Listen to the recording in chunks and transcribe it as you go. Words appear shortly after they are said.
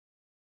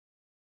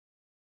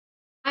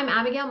I'm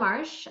Abigail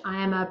Marsh.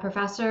 I am a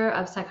professor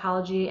of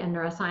psychology and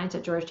neuroscience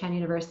at Georgetown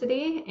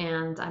University,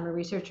 and I'm a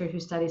researcher who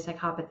studies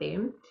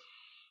psychopathy.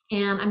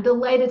 And I'm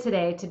delighted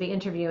today to be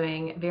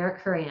interviewing Vera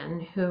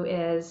Kurian, who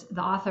is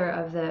the author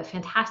of the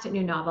fantastic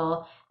new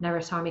novel,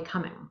 Never Saw Me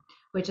Coming,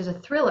 which is a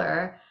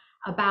thriller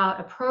about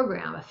a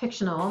program, a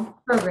fictional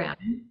program,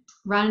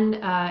 run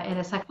in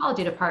a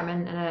psychology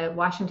department at a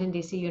Washington,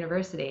 D.C.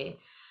 university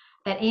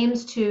that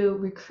aims to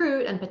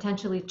recruit and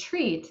potentially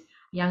treat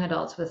young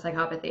adults with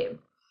psychopathy.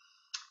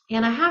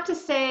 And I have to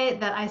say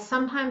that I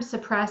sometimes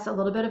suppress a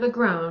little bit of a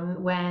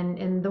groan when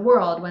in the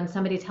world when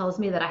somebody tells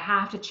me that I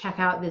have to check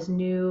out this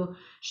new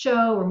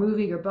show or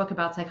movie or book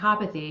about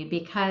psychopathy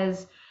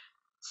because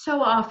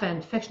so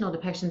often fictional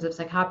depictions of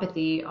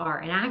psychopathy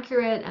are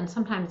inaccurate and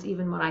sometimes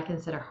even what I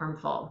consider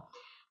harmful.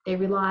 They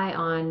rely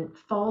on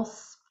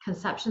false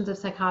conceptions of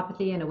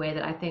psychopathy in a way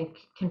that I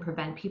think can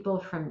prevent people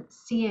from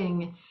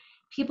seeing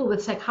people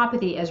with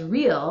psychopathy as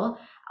real,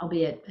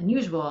 albeit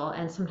unusual,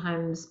 and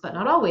sometimes, but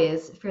not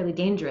always, fairly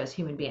dangerous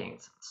human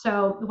beings.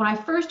 So when I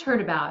first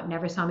heard about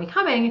Never Saw Me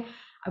Coming,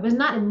 I was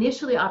not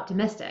initially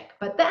optimistic,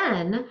 but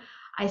then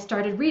I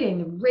started reading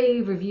the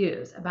rave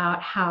reviews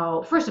about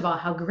how, first of all,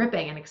 how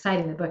gripping and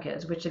exciting the book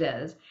is, which it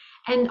is,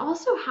 and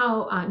also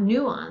how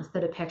nuanced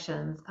the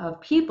depictions of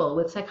people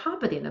with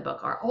psychopathy in the book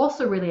are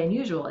also really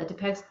unusual. It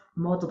depicts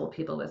multiple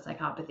people with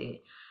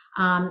psychopathy.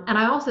 And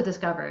I also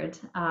discovered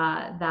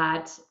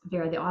that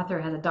Vera, the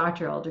author, has a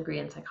doctoral degree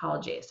in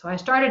psychology. So I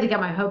started to get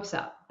my hopes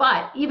up.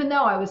 But even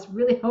though I was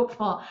really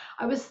hopeful,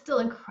 I was still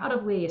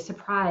incredibly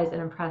surprised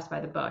and impressed by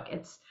the book.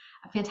 It's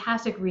a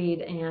fantastic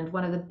read and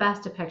one of the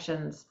best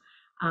depictions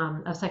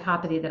of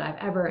psychopathy that I've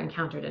ever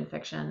encountered in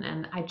fiction.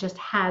 And I just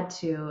had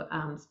to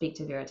speak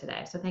to Vera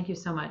today. So thank you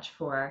so much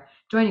for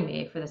joining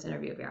me for this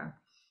interview, Vera.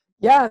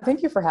 Yeah,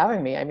 thank you for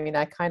having me. I mean,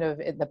 I kind of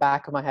in the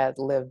back of my head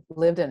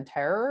lived in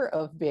terror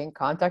of being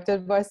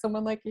contacted by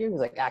someone like you who's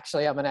like,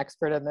 actually, I'm an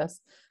expert in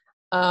this.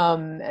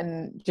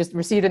 And just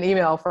received an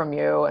email from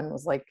you and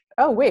was like,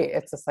 oh wait,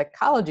 it's a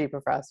psychology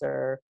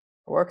professor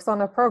who works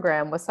on a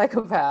program with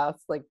psychopaths.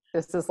 Like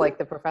this is like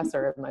the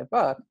professor of my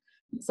book.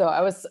 So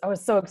I was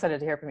so excited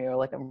to hear from you.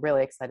 Like I'm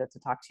really excited to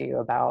talk to you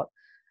about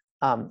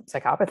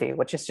psychopathy,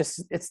 which is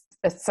just it's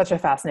such a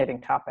fascinating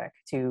topic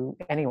to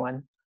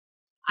anyone.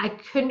 I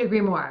couldn't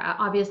agree more.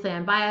 Obviously,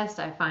 I'm biased.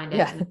 I find it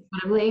Yeah. an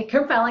incredibly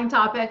compelling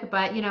topic,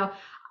 but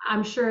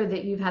I'm sure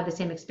that you've had the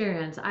same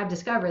experience. I've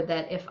discovered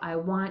that if I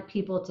want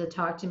people to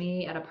talk to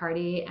me at a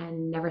party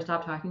and never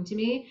stop talking to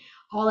me,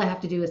 all I have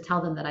to do is tell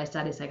them that I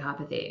study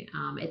psychopathy.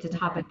 It's a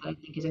topic that I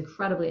think is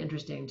incredibly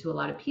interesting to a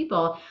lot of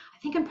people. I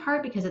think in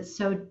part because it's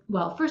so,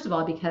 well, first of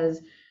all, because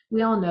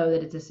we all know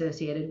that it's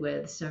associated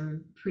with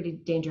some pretty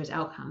dangerous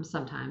outcomes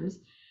sometimes.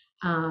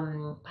 But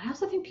I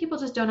also think people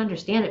just don't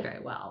understand it very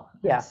well.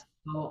 And Yeah.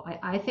 so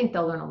I think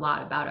they'll learn a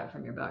lot about it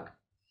from your book.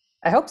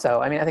 I hope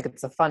so. I mean, I think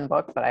it's a fun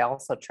book, but I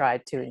also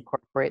tried to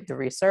incorporate the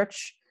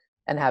research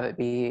and have it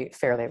be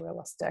fairly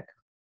realistic.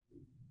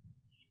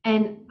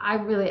 And I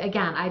really,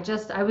 again,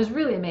 I was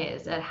really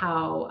amazed at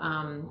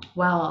how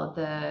well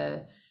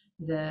the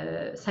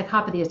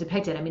psychopathy is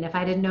depicted. I mean, if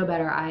I didn't know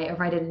better,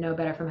 if I didn't know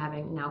better from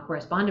having now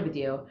corresponded with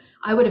you,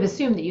 I would have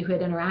assumed that you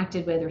had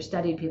interacted with or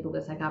studied people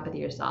with psychopathy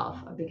yourself,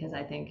 because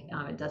I think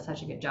it does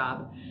such a good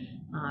job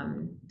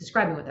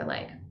describing what they're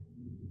like.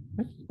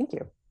 Thank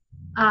you.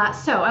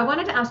 So I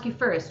wanted to ask you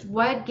first,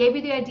 what gave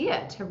you the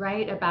idea to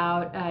write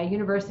about a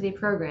university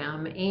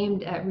program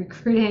aimed at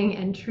recruiting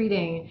and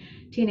treating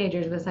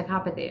teenagers with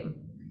psychopathy?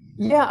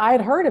 Yeah, I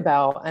had heard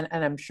about,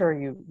 and I'm sure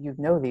you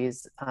know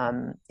these.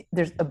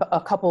 There's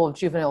a couple of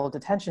juvenile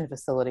detention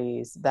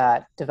facilities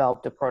that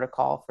developed a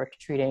protocol for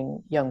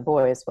treating young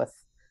boys with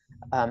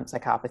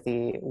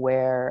psychopathy,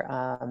 where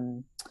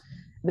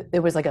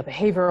there was like a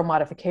behavioral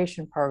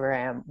modification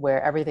program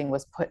where everything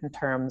was put in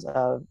terms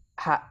of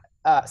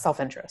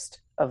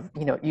self-interest. Of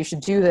you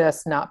should do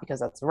this not because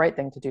that's the right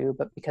thing to do,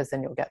 but because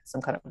then you'll get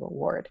some kind of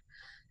reward.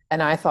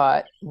 And I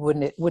thought,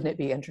 wouldn't it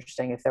be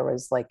interesting if there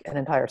was like an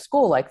entire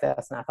school like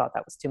this? And I thought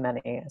that was too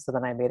many. So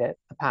then I made it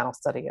a panel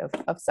study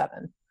of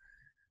 7.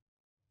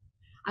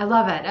 I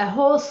love it. A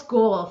whole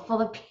school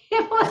full of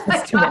people with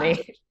It's too psychopathy.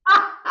 many.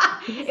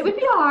 It would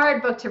be a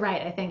hard book to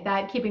write, I think,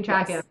 that keeping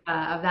track Yes.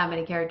 of that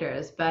many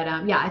characters.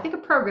 But yeah, I think a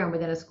program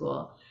within a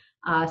school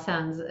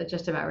sounds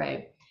just about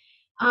right.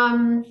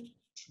 Um,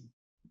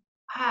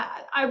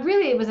 I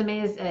really was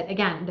amazed at,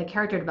 again, the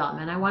character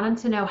development. I wanted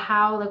to know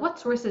how, like, what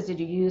sources did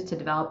you use to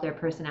develop their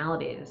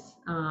personalities,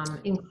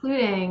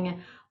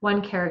 including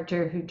one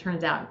character who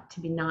turns out to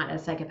be not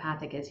as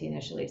psychopathic as he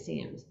initially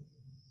seems.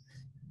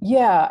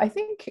 Yeah, I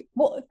think,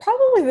 well,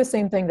 probably the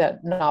same thing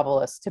that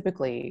novelists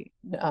typically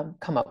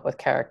come up with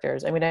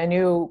characters. I mean, I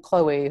knew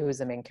Chloe, who's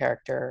the main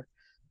character.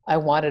 I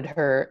wanted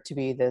her to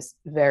be this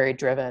very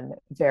driven,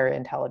 very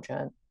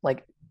intelligent,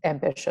 like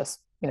ambitious,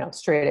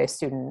 straight A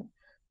student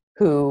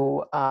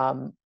who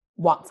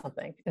wants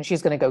something and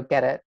she's going to go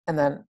get it. And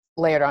then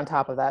layered on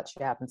top of that,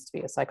 she happens to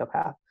be a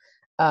psychopath.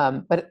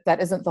 But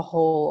that isn't the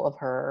whole of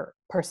her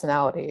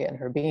personality and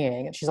her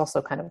being. And she's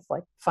also kind of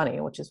like funny,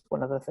 which is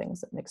one of the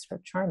things that makes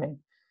her charming.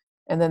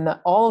 And then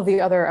all of the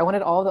other, I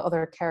wanted all the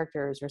other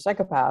characters or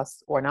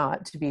psychopaths or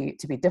not to be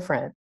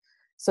different,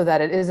 so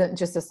that it isn't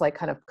just this like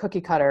kind of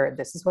cookie cutter,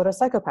 this is what a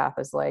psychopath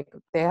is like.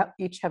 They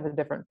each have a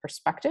different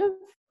perspective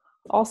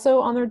also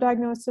on their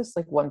diagnosis.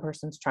 Like one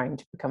person's trying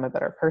to become a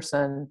better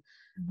person.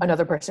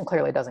 Another person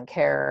clearly doesn't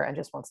care and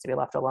just wants to be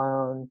left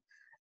alone.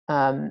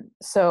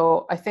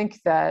 So I think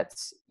that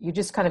you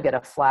just kind of get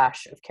a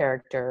flash of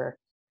character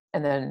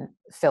and then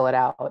fill it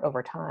out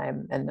over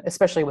time. And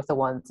especially with the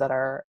ones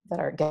that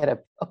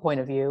get a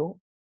point of view,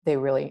 they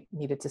really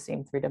needed to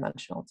seem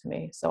three-dimensional to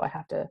me. So I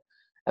have to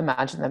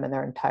imagine them in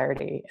their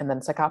entirety. And then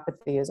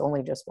psychopathy is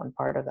only just one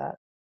part of that.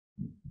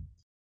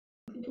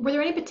 Were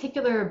there any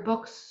particular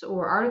books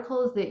or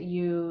articles that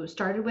you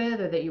started with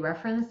or that you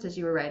referenced as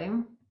you were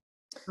writing?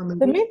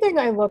 The main thing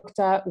I looked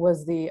at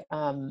was the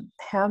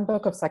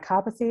Handbook of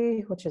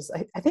Psychopathy, which is,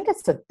 I think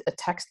it's a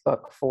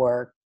textbook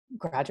for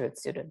graduate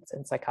students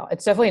in psychology.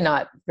 It's definitely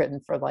not written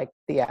for like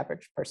the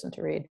average person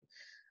to read,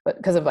 but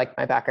because of like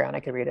my background, I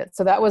could read it.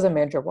 So that was a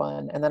major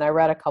one. And then I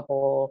read a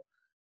couple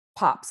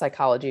pop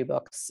psychology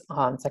books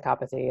on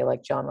psychopathy,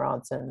 like John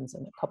Ronson's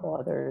and a couple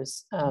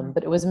others.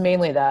 But it was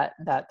mainly that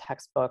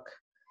textbook,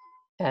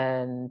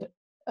 and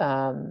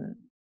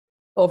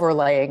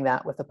overlaying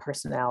that with the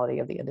personality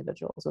of the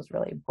individuals was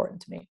really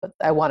important to me. But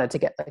I wanted to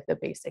get like the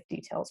basic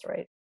details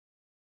right.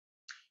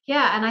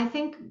 Yeah, and I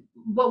think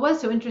what was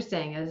so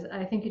interesting is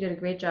I think you did a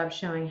great job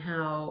showing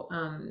how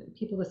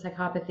people with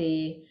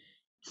psychopathy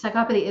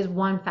is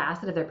one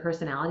facet of their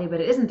personality,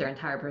 but it isn't their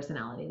entire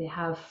personality.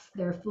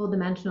 They're full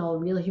dimensional,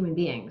 real human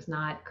beings,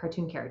 not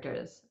cartoon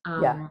characters.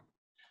 Yeah.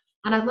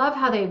 And I love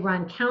how they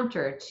run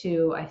counter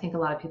to, I think, a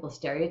lot of people's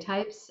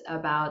stereotypes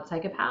about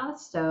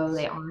psychopaths. So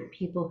they aren't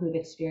people who've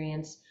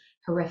experienced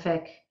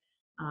horrific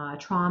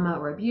trauma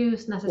or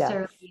abuse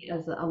necessarily,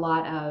 as a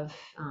lot of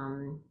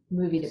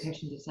movie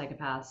depictions of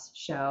psychopaths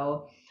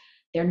show.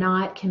 They're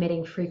not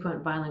committing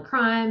frequent violent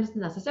crimes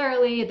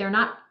necessarily. They're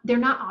not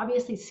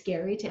obviously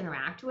scary to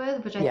interact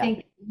with, which I think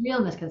is a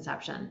real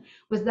misconception.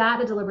 Was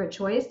that a deliberate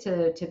choice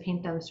to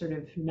paint them sort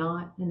of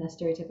not in a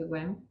stereotypic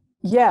way?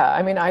 Yeah,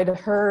 I mean, I'd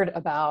heard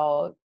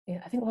about,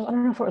 I think, I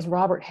don't know if it was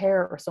Robert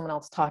Hare or someone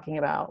else talking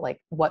about like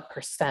what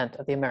percent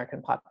of the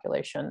American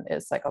population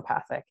is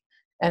psychopathic,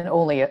 and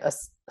only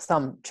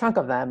some chunk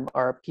of them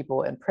are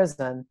people in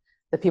prison,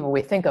 the people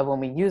we think of when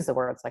we use the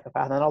word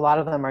psychopath, and a lot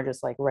of them are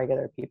just like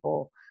regular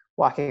people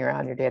walking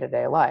around your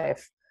day-to-day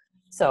life.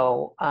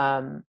 So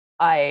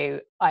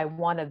I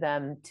wanted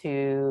them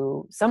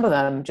to, some of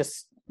them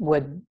just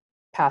would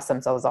pass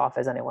themselves off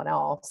as anyone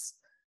else.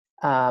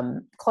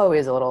 Chloe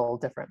is a little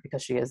different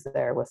because she is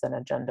there with an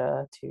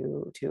agenda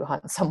to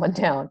hunt someone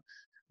down.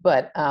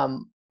 But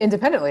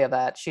independently of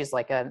that, she's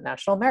like a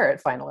national merit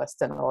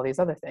finalist and all these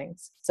other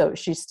things. So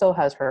she still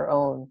has her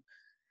own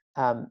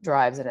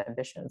drives and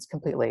ambitions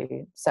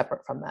completely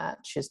separate from that.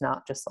 She's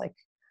not just like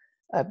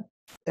I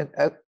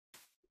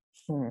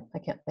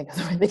can't think of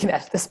the way they can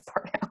edit this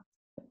part out.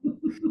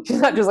 She's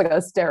not just like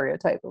a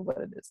stereotype of what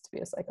it is to be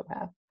a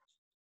psychopath.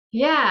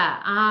 Yeah,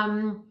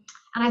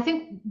 and I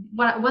think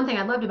one thing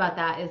I loved about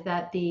that is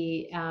that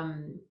the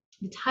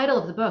title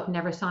of the book,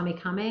 Never Saw Me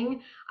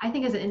Coming, I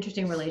think is an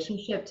interesting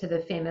relationship to the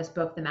famous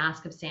book, The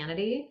Mask of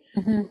Sanity.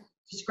 Mm-hmm.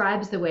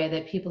 Describes the way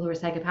that people who are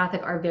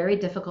psychopathic are very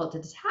difficult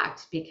to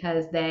detect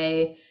because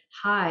they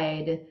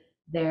hide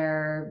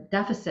their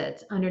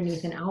deficits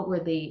underneath an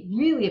outwardly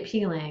really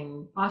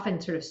appealing,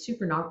 often sort of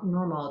super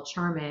normal,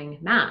 charming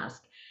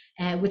mask.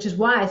 And which is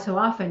why so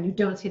often you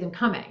don't see them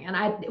coming.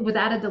 And was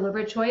that a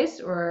deliberate choice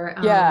or?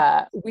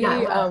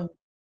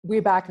 We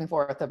back and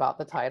forth about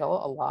the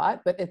title a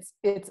lot, but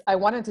it's I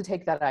wanted to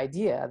take that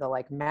idea, the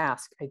like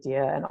mask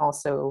idea, and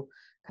also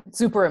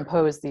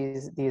superimpose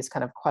these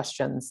kind of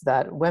questions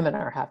that women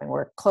are having,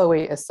 where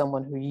Chloe is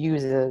someone who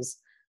uses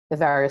the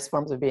various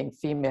forms of being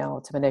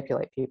female to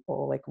manipulate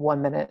people. Like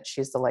one minute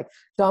she's the like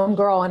dumb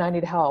girl and I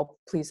need help,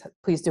 please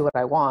do what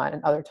I want,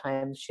 and other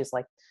times she's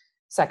like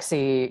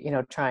sexy,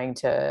 trying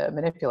to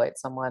manipulate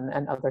someone,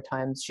 and other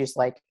times she's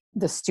like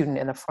the student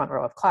in the front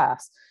row of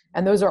class.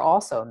 And those are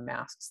also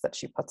masks that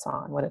she puts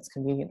on when it's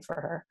convenient for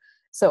her.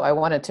 So I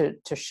wanted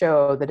to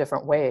show the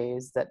different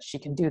ways that she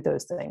can do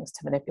those things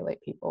to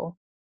manipulate people.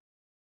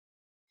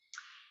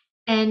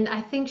 And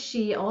I think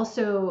she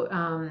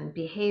also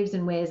behaves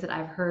in ways that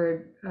I've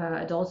heard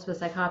adults with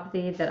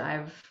psychopathy that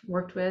I've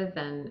worked with,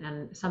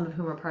 and some of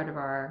whom are part of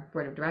our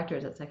board of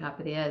directors at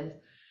Psychopathy is,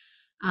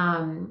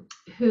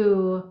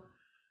 who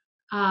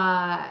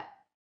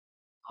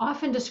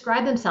often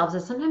describe themselves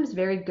as sometimes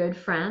very good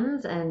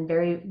friends and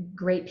very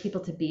great people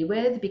to be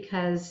with,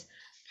 because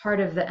part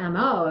of the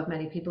MO of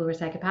many people who are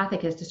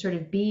psychopathic is to sort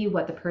of be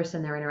what the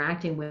person they're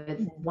interacting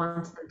with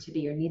wants them to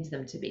be or needs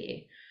them to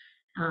be.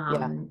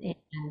 And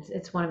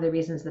it's one of the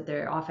reasons that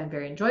they're often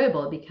very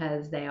enjoyable,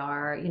 because they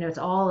are, it's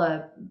all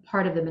a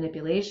part of the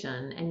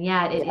manipulation, and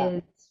yet it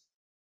is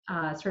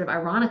sort of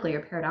ironically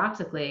or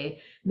paradoxically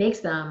makes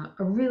them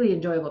a really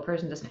enjoyable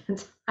person to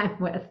spend time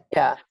with.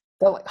 Yeah.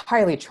 They're like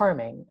highly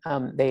charming.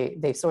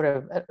 They sort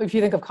of, if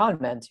you think of con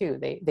men too,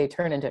 they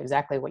turn into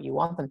exactly what you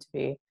want them to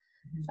be.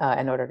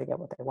 in order to get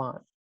what they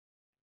want.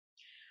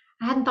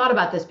 I hadn't thought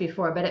about this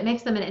before, but it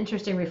makes them an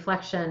interesting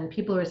reflection.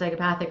 People who are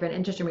psychopathic are an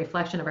interesting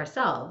reflection of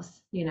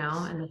ourselves, in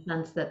the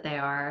sense that they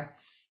are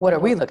What are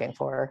able, we looking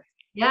for?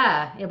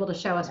 yeah, able to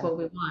show us Yeah. what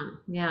we want.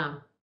 Yeah,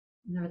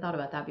 never thought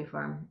about that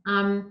before.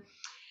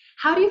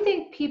 How do you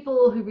think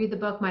people who read the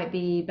book might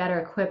be better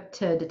equipped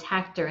to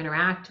detect or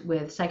interact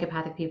with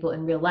psychopathic people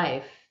in real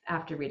life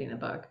after reading the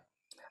book?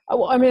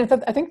 Well, I mean,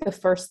 I think the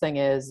first thing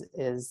is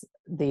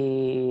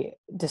the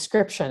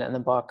description in the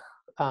book,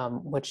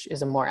 which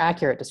is a more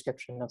accurate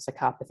description of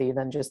psychopathy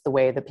than just the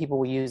way that people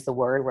will use the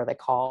word, where they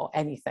call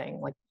anything,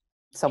 like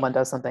someone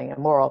does something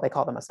immoral, they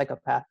call them a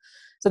psychopath.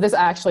 So this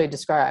actually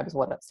describes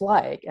what it's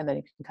like, and then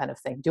you can kind of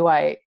think,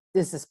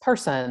 is this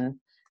person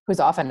who's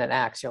often an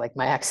ex? You're like,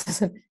 my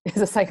ex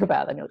is a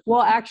psychopath, and you're like,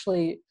 well,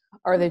 actually,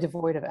 are they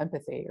devoid of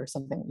empathy or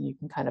something? You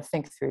can kind of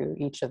think through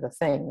each of the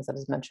things that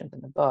is mentioned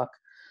in the book.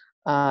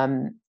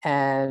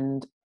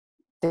 And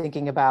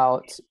thinking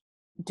about,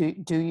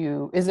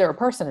 is there a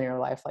person in your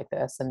life like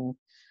this? And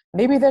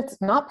maybe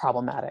that's not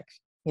problematic,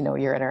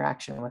 your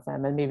interaction with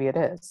them, and maybe it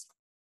is.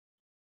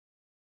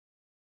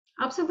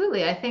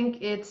 Absolutely. I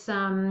think it's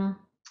a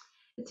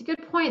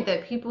good point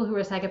that people who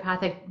are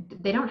psychopathic,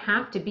 they don't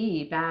have to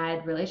be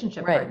bad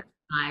relationship Right. partners.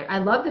 I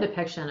love the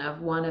depiction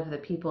of one of the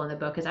people in the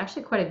book is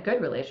actually quite a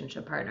good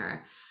relationship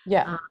partner,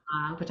 Yeah.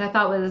 which I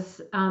thought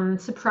was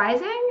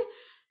surprising.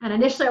 And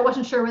initially, I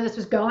wasn't sure where this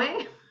was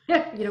going.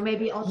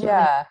 Maybe ultimately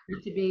Yeah.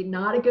 to be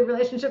not a good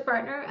relationship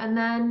partner. And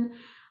then,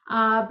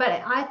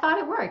 but I thought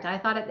it worked. I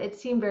thought it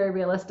seemed very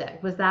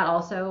realistic. Was that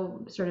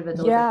also sort of a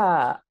deliberate?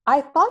 Yeah.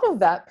 I thought of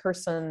that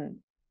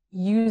person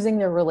using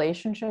their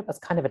relationship as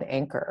kind of an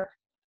anchor,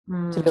 to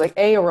be Mm, like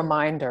a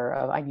reminder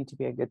of, I need to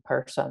be a good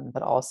person,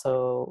 but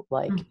also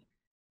like, mm.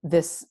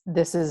 this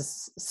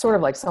is sort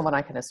of like someone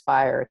I can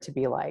aspire to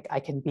be like. I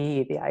can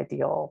be the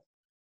ideal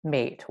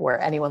mate where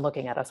anyone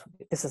looking at us,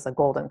 this is a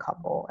golden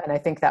couple. And I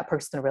think that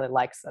person really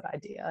likes that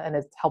idea, and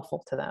it's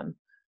helpful to them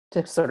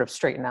to sort of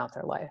straighten out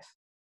their life.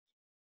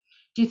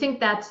 Do you think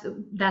that's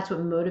what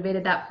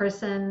motivated that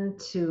person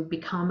to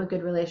become a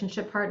good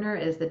relationship partner,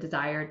 is the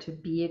desire to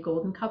be a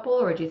golden couple,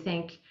 or do you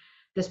think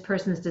this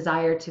person's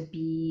desire to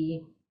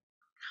be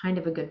kind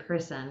of a good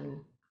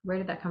person, where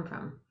did that come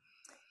from?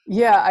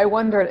 Yeah, I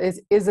wondered,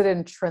 is it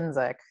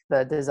intrinsic,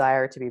 the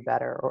desire to be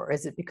better, or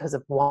is it because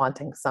of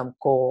wanting some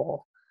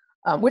goal?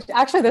 Which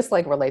actually, this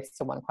like relates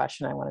to one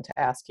question I wanted to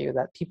ask you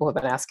that people have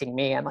been asking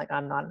me, and like,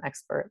 I'm not an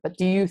expert, but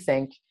do you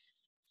think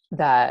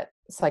that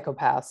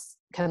psychopaths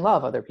can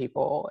love other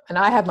people? And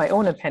I have my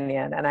own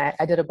opinion, and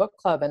I did a book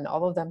club, and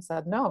all of them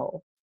said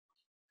no.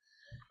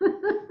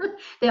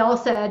 They all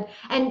said,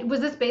 and was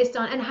this based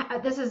on,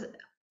 and this is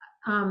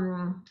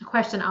a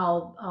question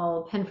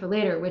I'll pin for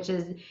later, which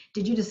is,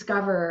 did you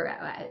discover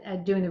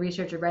doing the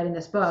research or writing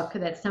this book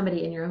that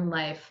somebody in your own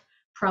life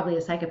probably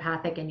is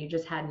psychopathic and you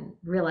just hadn't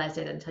realized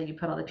it until you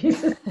put all the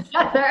pieces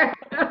together?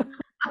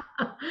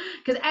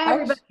 Because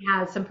everybody Actually,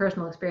 has some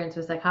personal experience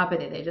with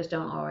psychopathy, they just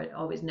don't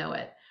always know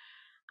it.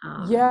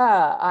 Um,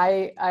 yeah,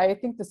 I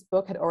think this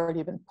book had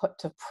already been put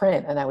to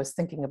print, and I was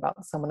thinking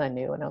about someone I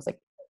knew, and I was like,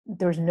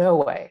 there's no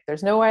way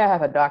I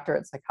have a doctorate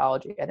in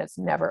psychology, and it's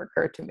never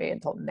occurred to me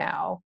until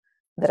now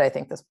that I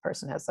think this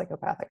person has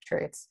psychopathic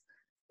traits.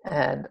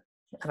 And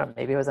I don't know,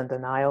 maybe I was in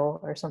denial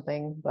or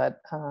something,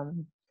 but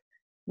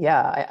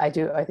yeah, I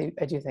do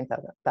think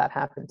that that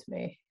happened to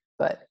me.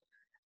 But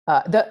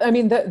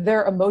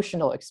their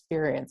emotional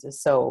experience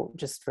is so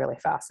just really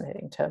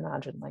fascinating to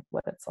imagine, like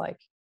what it's like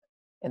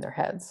in their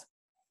heads.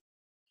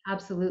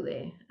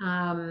 Absolutely.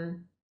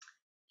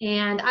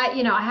 And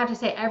I have to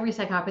say, every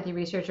psychopathy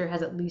researcher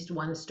has at least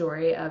one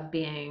story of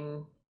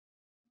being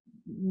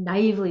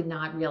naively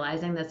not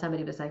realizing that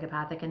somebody was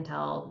psychopathic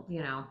until,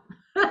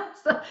 Oh,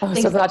 so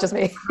things it's not just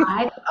me.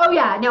 right. Oh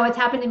yeah, no, it's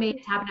happened to me.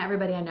 It's happened to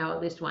everybody I know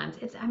at least once.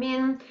 I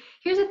mean,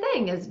 here's the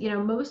thing is,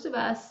 most of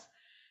us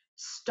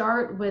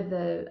start with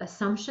the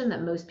assumption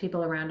that most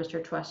people around us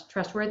are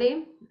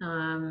trustworthy,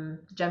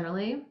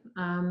 generally.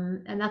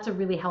 And that's a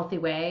really healthy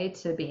way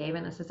to behave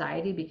in a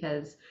society,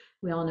 because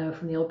we all know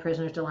from the old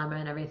prisoner's dilemma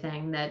and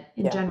everything that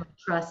in Yeah. general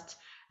trust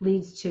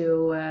leads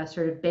to a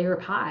sort of bigger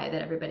pie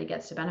that everybody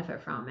gets to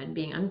benefit from, and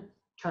being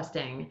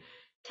untrusting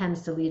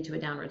tends to lead to a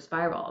downward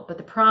spiral. But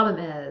the problem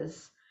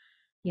is,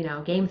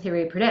 game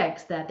theory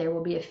predicts that there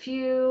will be a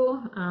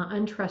few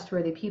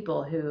untrustworthy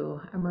people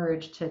who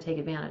emerge to take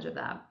advantage of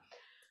that.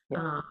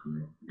 Yeah.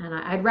 And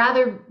I'd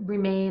rather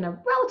remain a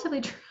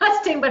relatively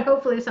trusting, but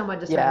hopefully somewhat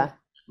discerning,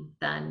 Yeah.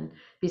 than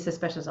be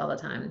suspicious all the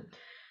time.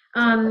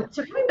 Exactly.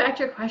 So coming back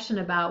to your question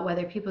about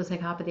whether people with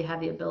psychopathy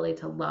have the ability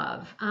to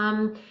love,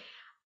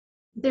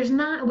 there's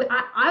not,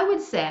 I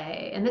would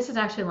say, and this is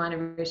actually a line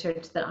of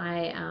research that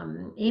I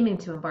am aiming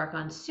to embark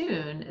on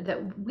soon,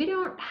 that we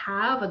don't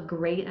have a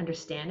great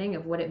understanding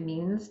of what it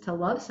means to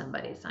love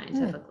somebody Hmm.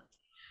 scientifically.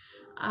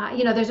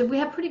 We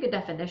have pretty good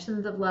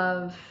definitions of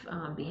love,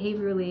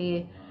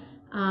 behaviorally,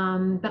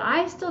 but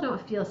I still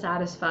don't feel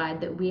satisfied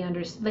that we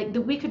understand, like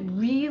that we could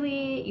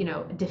really,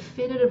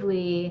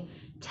 definitively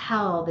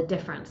tell the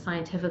difference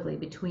scientifically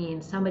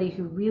between somebody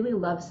who really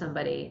loves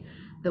somebody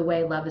the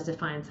way love is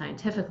defined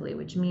scientifically,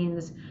 which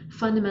means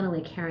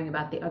fundamentally caring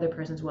about the other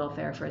person's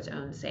welfare for its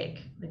own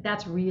sake. Like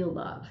that's real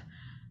love.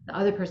 The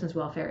other person's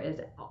welfare is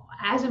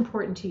as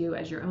important to you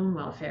as your own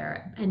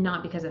welfare, and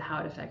not because of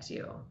how it affects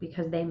you,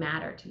 because they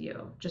matter to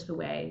you, just the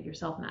way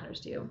yourself matters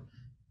to you.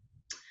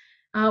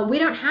 We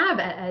don't have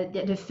a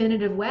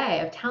definitive way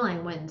of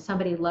telling when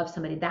somebody loves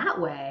somebody that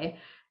way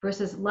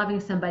versus loving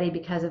somebody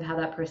because of how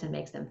that person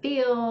makes them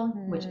feel,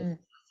 which is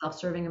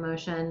self-serving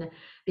emotion,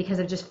 because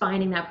of just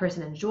finding that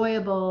person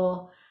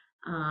enjoyable,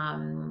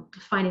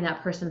 finding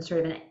that person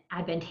sort of an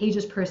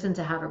advantageous person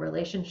to have a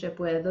relationship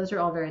with. Those are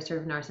all very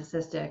sort of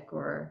narcissistic,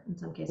 or in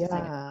some cases,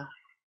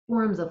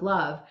 forms of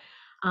love.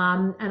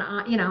 And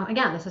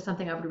again, this is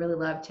something I would really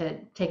love to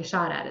take a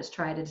shot at, is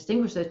try to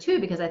distinguish those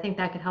two, because I think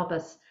that could help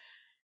us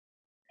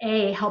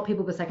help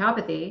people with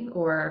psychopathy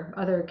or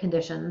other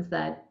conditions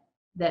that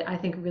I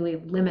think really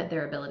limit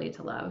their ability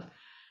to love.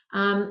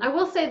 I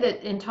will say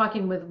that in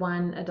talking with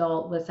one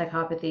adult with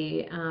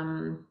psychopathy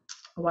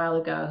a while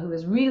ago, who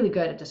was really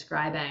good at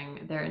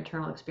describing their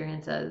internal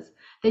experiences,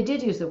 they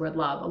did use the word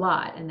love a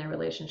lot in their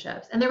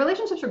relationships. And their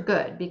relationships were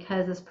good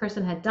because this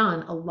person had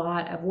done a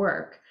lot of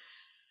work,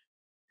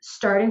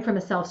 starting from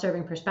a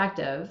self-serving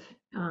perspective.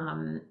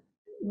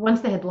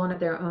 Once they had blown up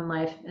their own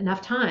life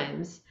enough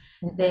times,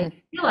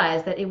 they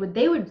realized that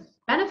they would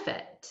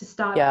benefit to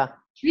stop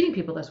treating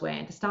people this way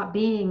and to stop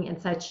being in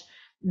such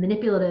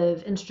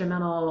manipulative,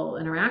 instrumental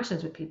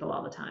interactions with people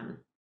all the time.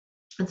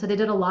 And so they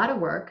did a lot of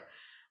work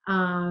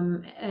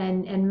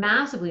and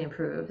massively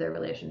improved their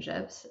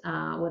relationships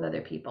with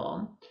other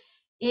people.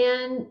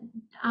 And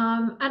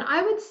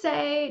I would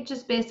say,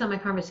 just based on my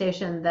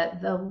conversation,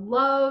 that the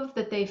love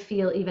that they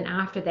feel even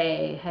after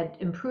they had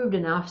improved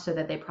enough so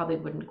that they probably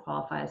wouldn't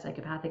qualify as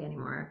psychopathic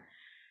anymore,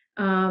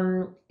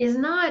 is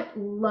not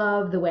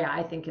love the way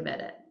I think of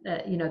it,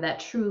 that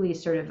truly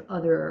sort of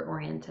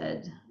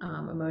other-oriented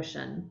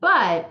emotion. But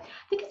I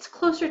think it's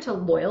closer to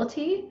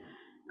loyalty,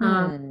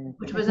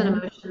 which was an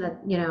emotion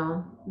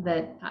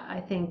that I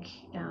think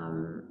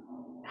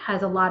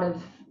has a lot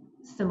of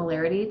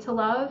similarity to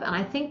love, and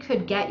I think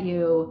could get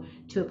you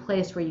to a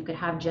place where you could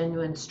have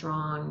genuine,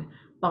 strong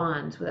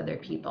bonds with other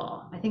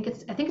people. I think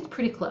it's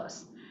pretty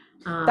close.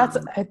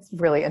 It's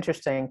really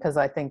interesting, because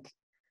I think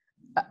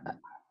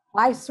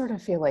I sort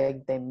of feel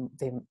like they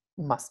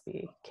must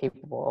be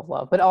capable of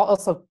love, but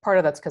also part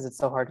of that's because it's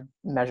so hard to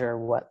measure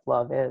what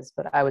love is.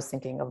 But I was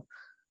thinking of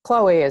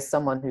Chloe as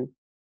someone who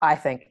I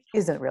think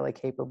isn't really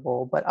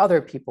capable, but other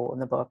people in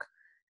the book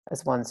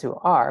as ones who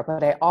are.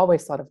 But I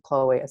always thought of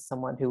Chloe as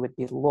someone who would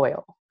be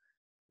loyal,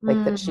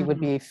 like that she would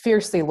be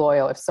fiercely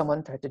loyal if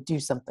someone tried to do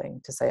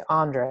something to, say,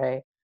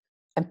 Andre.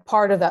 And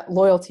part of that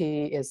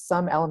loyalty is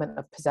some element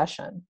of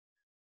possession.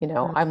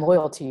 I'm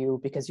loyal to you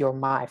because you're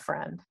my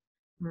friend,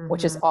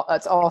 which is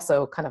it's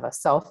also kind of a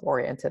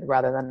self-oriented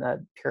rather than a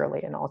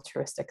purely an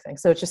altruistic thing.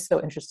 So it's just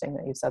so interesting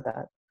that you said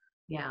that.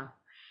 Yeah.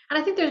 And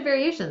I think there's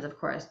variations, of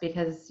course,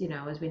 because,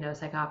 as we know,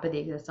 psychopathy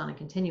exists on a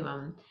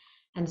continuum.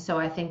 And so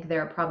I think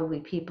there are probably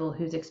people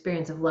whose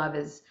experience of love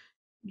is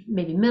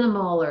maybe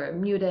minimal or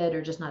muted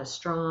or just not as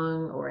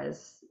strong, or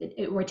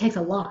it takes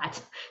a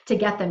lot to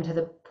get them to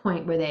the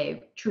point where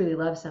they truly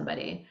love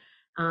somebody.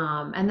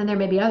 And then there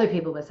may be other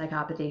people with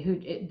psychopathy who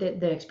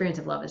the experience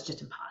of love is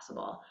just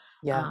impossible.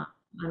 Yeah.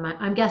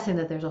 I'm guessing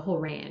that there's a whole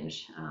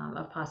range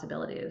of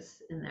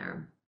possibilities in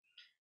there.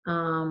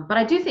 But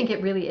I do think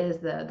it really is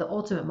the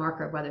ultimate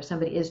marker of whether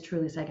somebody is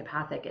truly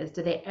psychopathic is,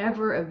 do they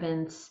ever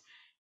evince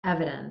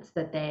evidence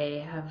that they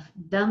have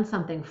done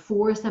something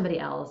for somebody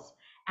else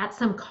at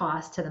some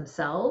cost to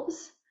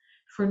themselves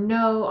for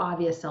no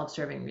obvious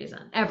self-serving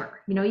reason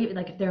ever, even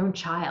like if their own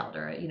child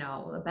or,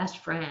 a best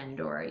friend,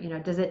 or,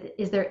 is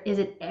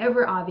it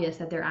ever obvious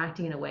that they're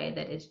acting in a way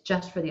that is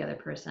just for the other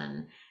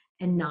person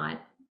and not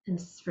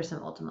for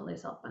some ultimately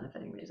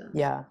self-benefiting reason?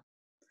 Yeah.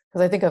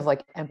 Because I think of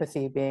like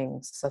empathy being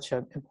such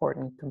an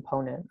important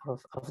component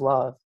of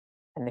love.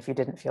 And if you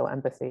didn't feel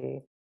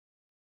empathy,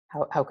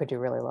 how could you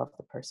really love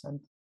the person?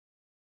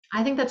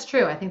 I think that's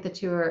true. I think the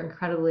two are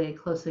incredibly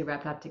closely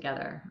wrapped up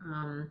together.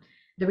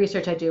 The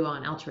research I do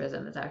on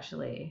altruism is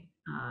actually,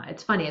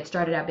 it's funny, it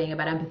started out being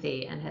about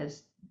empathy and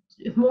has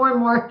more and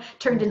more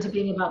turned into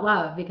being about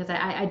love, because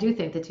I do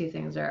think the two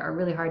things are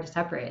really hard to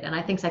separate. And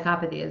I think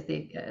psychopathy is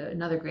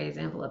another great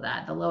example of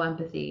that, the low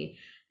empathy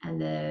and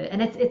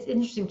it's an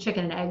interesting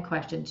chicken and egg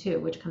question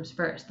too, which comes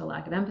first, the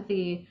lack of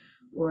empathy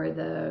or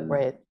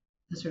the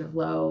sort of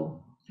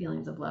low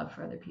feelings of love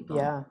for other people.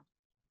 Yeah.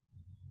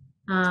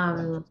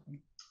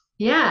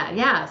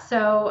 Yeah.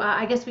 So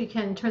I guess we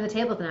can turn the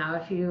tables now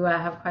if you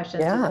have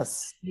questions.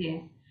 Yes.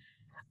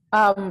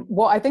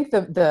 Well, I think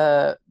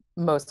the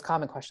most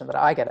common question that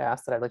I get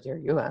asked that I'd like to hear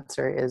you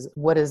answer is,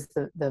 what is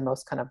the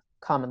most kind of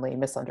commonly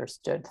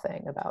misunderstood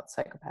thing about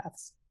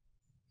psychopaths?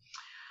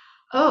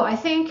 Oh, I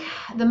think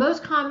the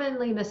most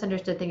commonly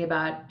misunderstood thing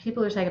about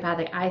people who are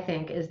psychopathic, I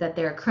think, is that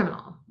they're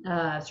criminal,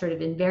 sort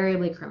of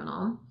invariably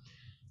criminal.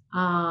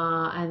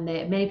 And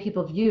many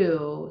people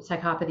view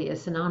psychopathy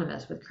as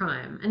synonymous with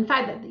crime. In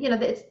fact,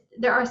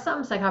 there are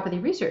some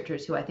psychopathy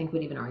researchers who I think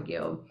would even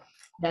argue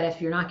that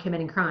if you're not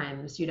committing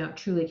crimes, you don't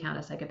truly count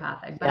as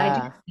psychopathic. But I do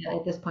Yeah. think that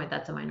at this point,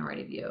 that's a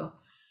minority view.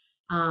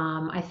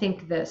 I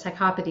think that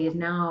psychopathy is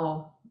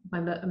now, by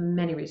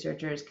many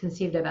researchers,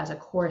 conceived of as a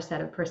core set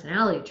of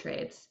personality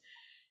traits: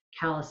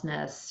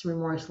 callousness,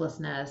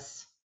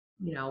 remorselessness,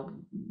 you know,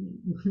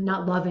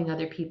 not loving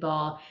other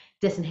people,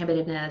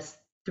 disinhibitedness,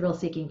 thrill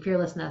seeking,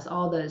 fearlessness,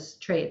 all those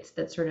traits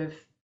that sort of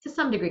to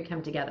some degree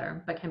come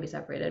together but can be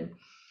separated.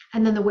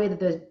 And then the way that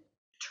those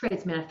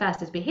traits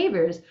manifest as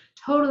behaviors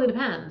totally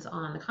depends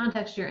on the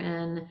context you're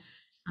in,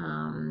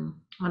 on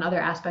other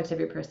aspects of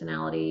your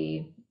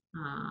personality,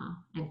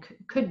 and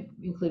could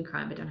include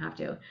crime, but don't have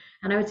to.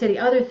 And I would say the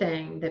other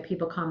thing that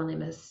people commonly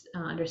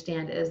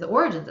misunderstand is the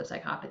origins of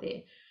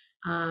psychopathy.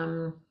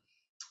 Um,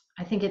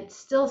 I think it's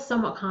still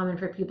somewhat common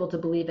for people to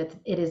believe it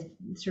is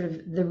sort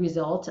of the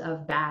result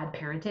of bad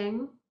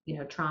parenting,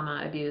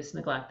 trauma, abuse,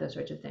 neglect, those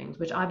sorts of things,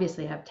 which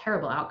obviously have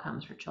terrible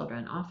outcomes for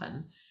children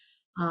often,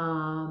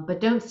 but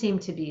don't seem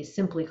to be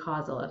simply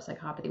causal of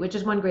psychopathy, which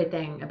is one great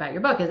thing about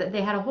your book, is that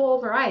they had a whole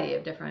variety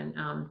of different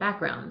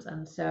backgrounds.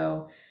 And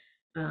so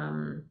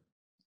um,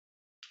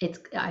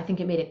 I think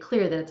it made it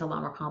clear that it's a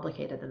lot more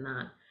complicated than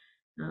that.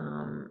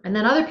 And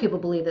then other people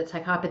believe that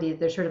psychopathy,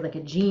 there's sort of like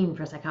a gene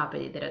for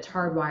psychopathy, that it's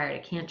hardwired,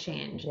 it can't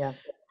change. Yeah.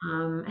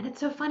 And it's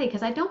so funny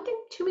because I don't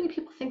think too many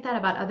people think that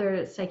about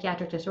other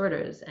psychiatric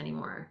disorders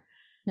anymore.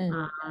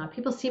 Hmm.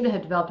 People seem to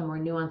have developed a more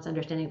nuanced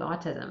understanding of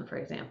autism, for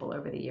example,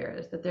 over the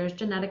years, that there's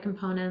genetic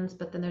components,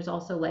 but then there's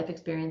also life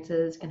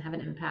experiences can have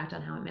an impact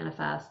on how it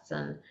manifests.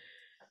 And,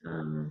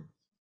 um,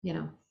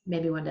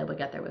 maybe one day we'll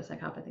get there with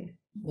psychopathy.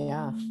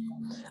 Yeah.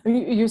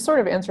 You sort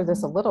of answered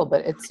this a little,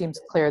 but it seems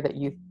clear that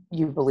you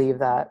believe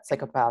that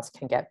psychopaths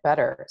can get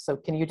better. So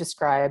can you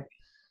describe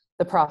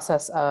the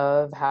process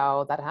of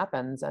how that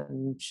happens,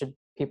 and should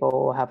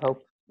people have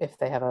hope if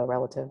they have a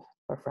relative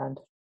or friend?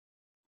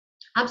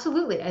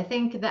 Absolutely. I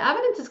think the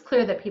evidence is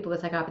clear that people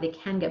with psychopathy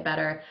can get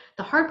better.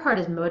 The hard part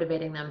is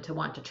motivating them to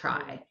want to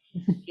try.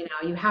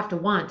 You have to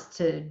want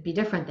to be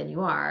different than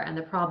you are. And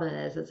the problem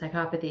is that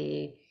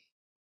psychopathy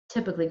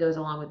typically goes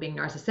along with being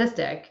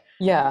narcissistic.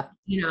 Yeah,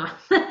 You know,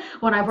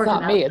 when I've it's worked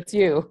with not me, it's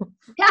you.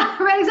 yeah,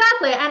 right,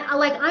 exactly. And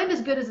like I'm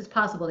as good as it's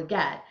possible to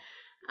get.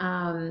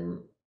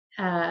 Um,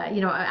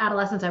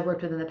 Adolescents I've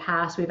worked with in the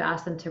past, we've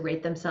asked them to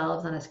rate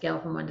themselves on a scale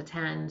from 1 to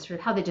 10, sort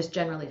of how they just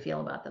generally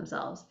feel about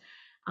themselves,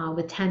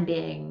 with 10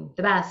 being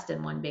the best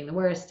and 1 being the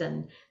worst.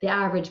 And the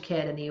average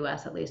kid in the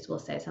US, at least, will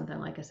say something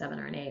like a 7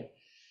 or an 8.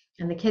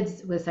 And the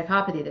kids with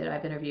psychopathy that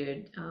I've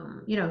interviewed,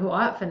 who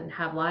often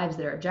have lives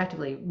that are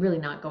objectively really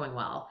not going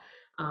well.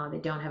 They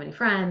don't have any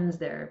friends.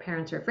 Their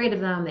parents are afraid of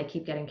them. They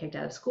keep getting kicked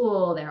out of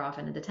school. They're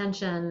often in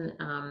detention.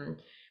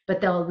 But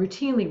they'll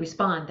routinely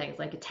respond things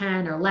like a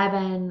 10 or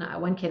 11.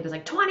 One kid was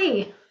like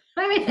 20.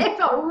 I mean, they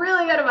felt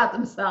really good about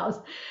themselves.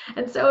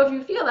 And so if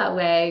you feel that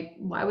way,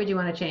 why would you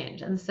want to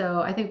change? And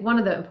so I think one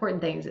of the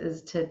important things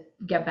is to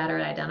get better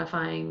at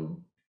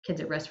identifying kids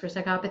at risk for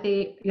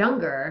psychopathy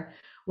younger,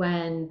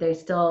 when they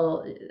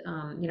still,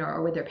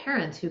 are with their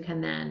parents, who can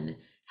then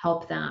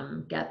help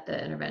them get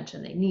the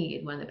intervention they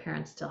need when the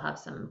parents still have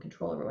some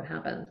control over what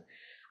happens.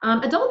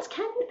 Adults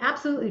can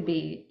absolutely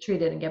be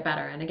treated and get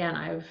better. And again,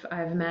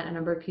 I've met a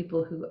number of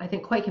people who I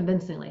think quite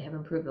convincingly have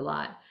improved a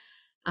lot.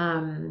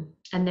 And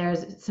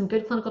there's some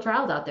good clinical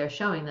trials out there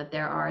showing that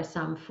there are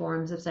some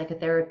forms of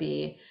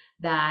psychotherapy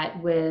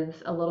that,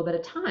 with a little bit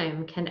of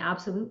time, can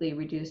absolutely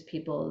reduce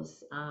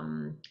people's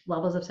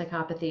levels of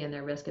psychopathy and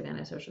their risk of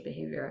antisocial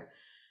behavior.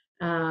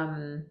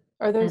 Um,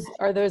 Are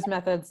and those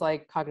methods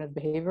like cognitive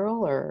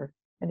behavioral or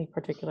any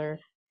particular?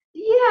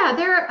 Yeah,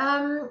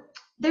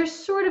 they're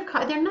sort of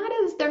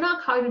they're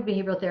not cognitive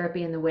behavioral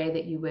therapy in the way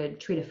that you would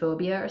treat a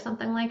phobia or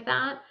something like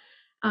that.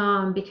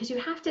 Because you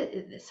have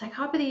to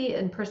psychopathy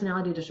and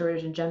personality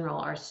disorders in general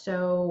are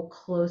so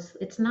close.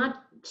 It's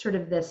not sort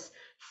of this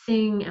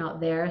thing out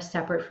there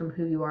separate from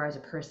who you are as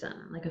a person,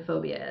 like a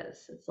phobia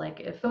is. It's like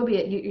a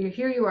phobia,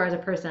 here you are as a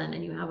person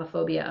and you have a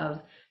phobia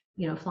of,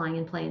 flying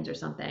in planes or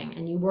something,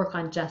 and you work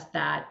on just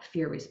that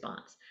fear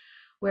response.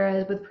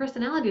 Whereas with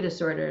personality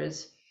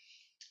disorders,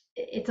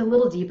 it's a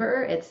little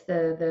deeper. It's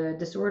the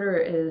disorder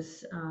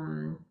is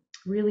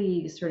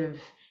really sort of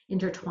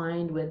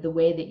intertwined with the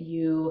way that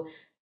you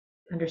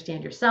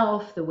understand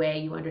yourself, the way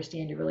you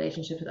understand your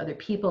relationships with other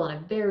people in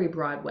a very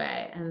broad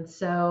way. And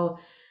so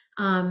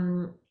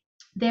um,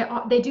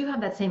 they do have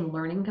that same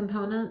learning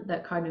component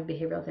that cognitive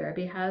behavioral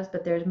therapy has,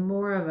 but there's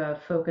more of a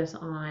focus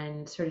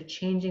on sort of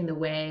changing the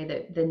way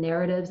that the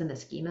narratives and the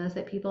schemas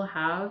that people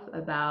have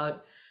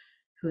about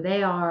who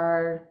they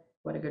are,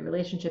 what a good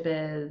relationship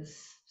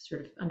is,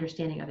 sort of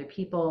understanding other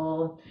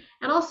people,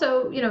 and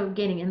also,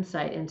 gaining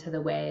insight into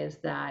the ways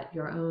that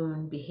your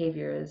own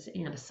behaviors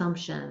and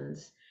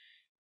assumptions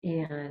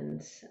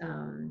and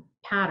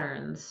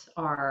patterns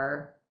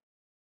are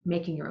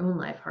making your own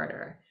life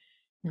harder.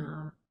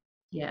 Hmm.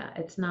 Yeah,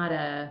 it's not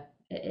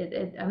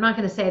I'm not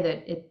going to say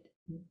that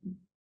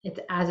it's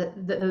as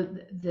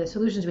the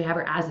solutions we have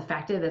are as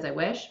effective as I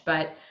wish,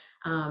 but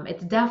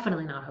it's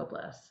definitely not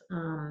hopeless.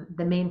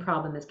 The main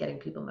problem is getting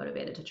people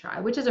motivated to try,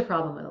 which is a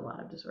problem with a lot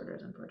of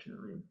disorders,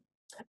 unfortunately.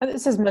 And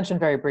this is mentioned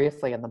very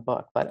briefly in the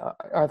book, but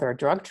are there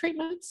drug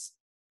treatments?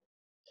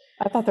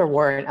 I thought there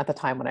weren't at the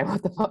time when I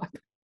wrote the book.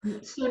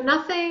 So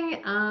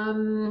nothing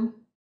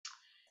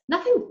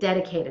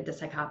dedicated to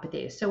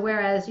psychopathy. So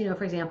whereas,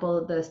 for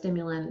example, the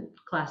stimulant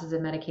classes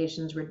of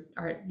medications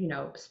are,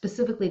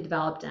 specifically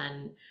developed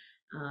and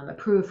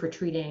approved for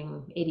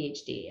treating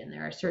ADHD, and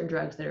there are certain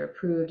drugs that are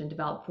approved and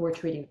developed for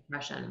treating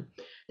depression.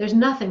 There's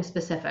nothing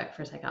specific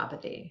for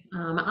psychopathy.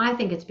 I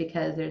think it's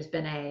because there's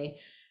been a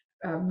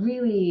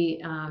really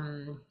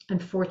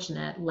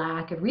unfortunate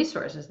lack of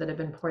resources that have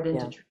been poured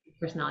into treating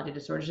personality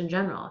disorders in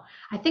general.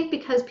 I think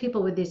because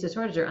people with these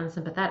disorders are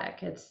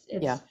unsympathetic, it's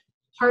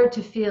hard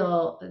to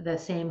feel the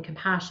same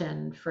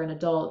compassion for an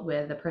adult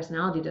with a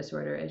personality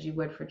disorder as you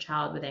would for a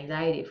child with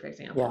anxiety, for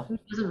example. Who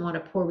doesn't want to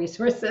pour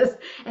resources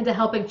into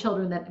helping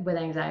children with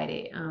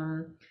anxiety?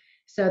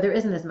 So there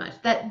isn't as much.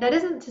 That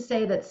isn't to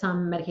say that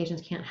some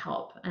medications can't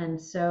help. And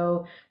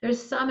so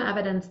there's some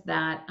evidence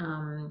that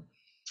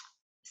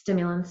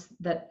stimulants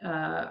that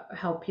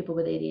help people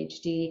with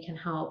ADHD can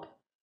help.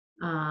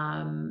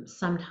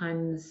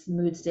 Sometimes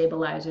mood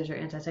stabilizers or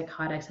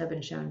antipsychotics have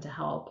been shown to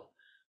help.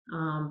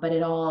 But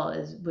it all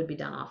would be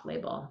done off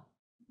label.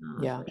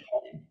 Yeah,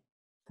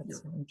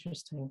 that's so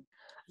interesting.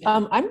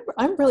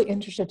 I'm really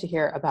interested to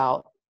hear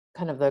about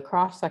kind of the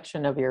cross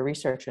section of your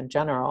research in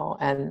general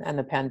and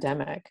the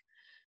pandemic,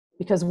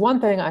 because one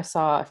thing I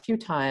saw a few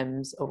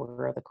times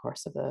over the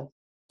course of the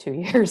 2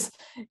 years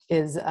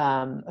is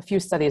a few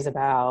studies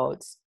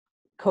about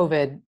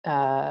COVID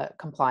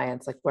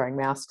compliance, like wearing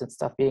masks and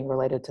stuff, being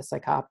related to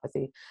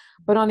psychopathy.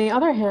 But on the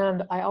other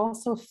hand, I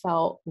also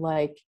felt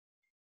like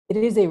it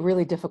is a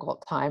really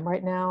difficult time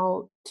right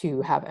now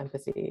to have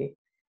empathy,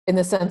 in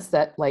the sense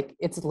that like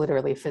it's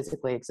literally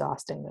physically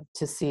exhausting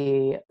to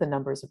see the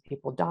numbers of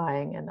people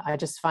dying. And I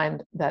just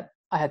find that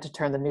I had to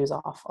turn the news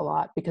off a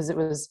lot because it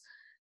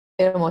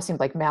almost seemed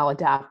like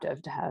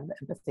maladaptive to have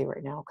empathy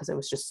right now because it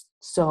was just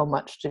so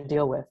much to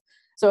deal with.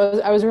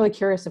 So I was really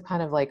curious of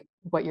kind of like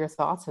what your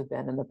thoughts have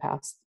been in the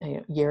past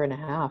year and a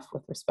half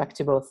with respect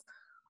to both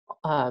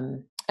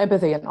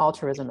empathy and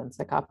altruism and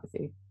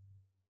psychopathy.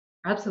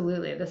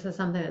 Absolutely. This is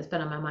something that's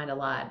been on my mind a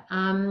lot.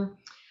 One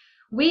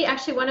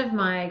of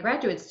my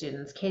graduate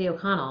students, Katie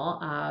O'Connell,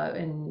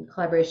 in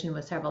collaboration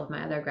with several of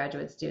my other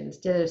graduate students,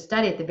 did a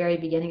study at the very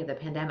beginning of the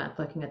pandemic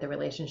looking at the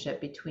relationship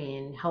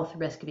between health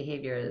risk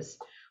behaviors,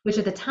 which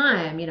at the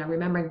time,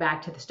 remembering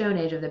back to the Stone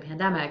Age of the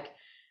pandemic,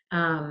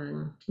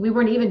 we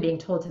weren't even being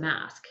told to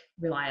mask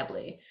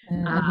reliably.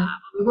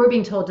 We were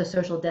being told to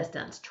social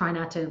distance, try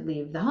not to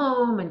leave the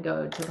home and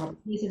go to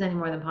public places any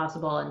more than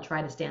possible, and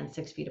try to stand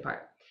 6 feet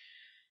apart.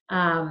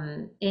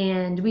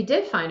 And we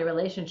did find a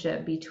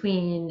relationship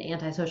between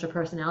antisocial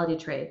personality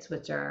traits,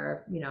 which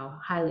are,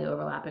 highly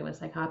overlapping with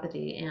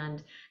psychopathy,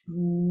 and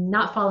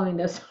not following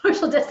those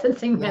social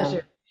distancing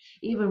measures,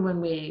 even when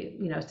we,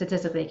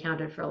 statistically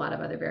accounted for a lot of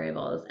other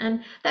variables.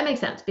 And that makes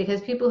sense because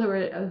people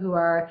who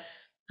are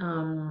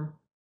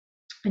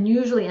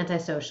unusually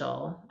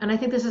antisocial, and I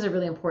think this is a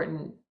really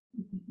important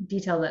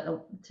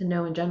detail to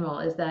know in general,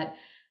 is that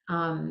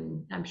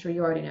I'm sure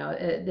you already know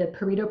the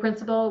Pareto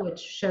principle, which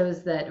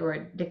shows that or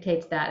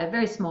dictates that a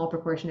very small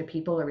proportion of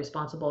people are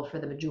responsible for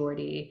the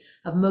majority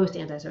of most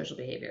antisocial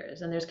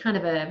behaviors. And there's kind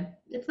of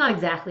it's not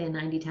exactly a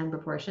 90-10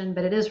 proportion,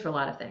 but it is for a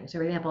lot of things. So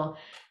for example,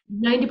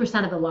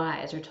 90% of the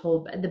lies are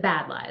told, the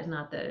bad lies,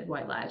 not the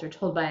white lies, are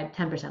told by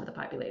 10% of the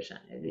population.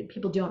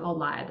 People don't all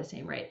lie at the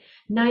same rate.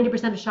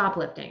 90% of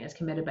shoplifting is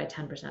committed by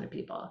 10% of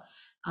people.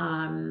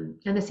 And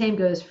the same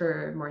goes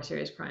for more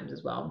serious crimes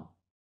as well.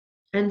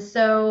 And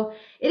so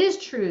it is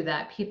true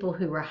that people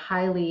who are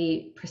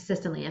highly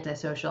persistently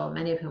antisocial,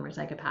 many of whom are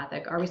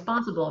psychopathic, are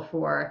responsible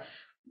for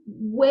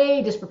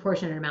way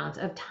disproportionate amounts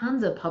of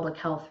tons of public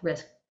health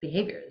risk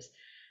behaviors,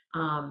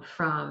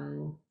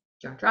 from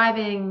drunk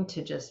driving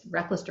to just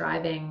reckless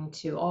driving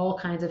to all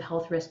kinds of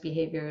health risk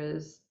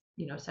behaviors.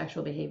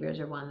 Sexual behaviors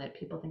are one that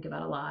people think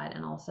about a lot.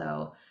 And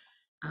also,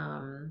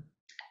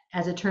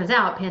 as it turns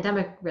out,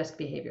 pandemic risk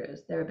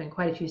behaviors. There have been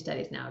quite a few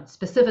studies now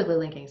specifically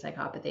linking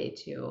psychopathy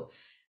to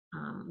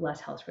less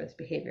health risk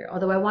behavior.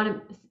 Although I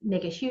want to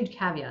make a huge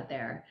caveat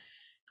there,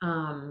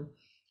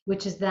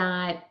 which is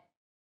that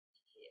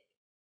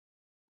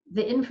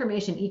the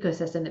information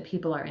ecosystem that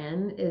people are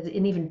in is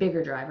an even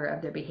bigger driver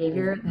of their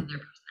behavior than their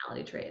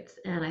personality traits.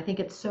 And I think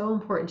it's so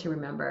important to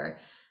remember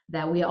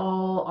that we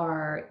all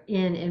are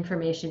in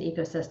information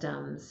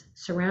ecosystems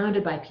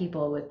surrounded by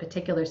people with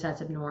particular sets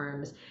of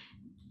norms,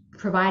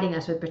 providing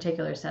us with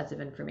particular sets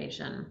of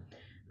information.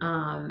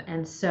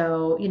 And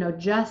so,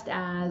 just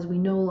as we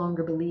no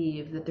longer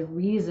believe that the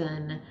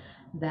reason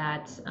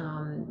that,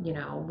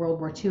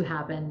 World War II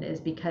happened is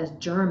because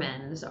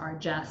Germans are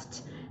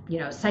just,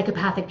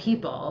 psychopathic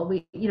people.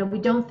 We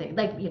don't think,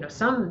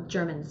 some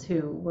Germans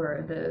who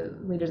were the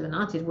leaders of the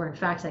Nazis were in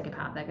fact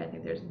psychopathic. I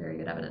think there's very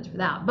good evidence for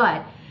that.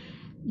 But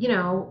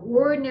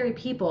ordinary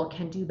people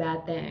can do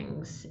bad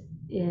things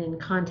in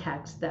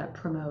contexts that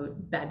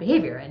promote bad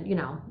behavior. And,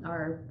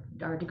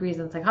 our degrees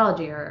in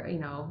psychology are,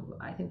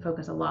 I think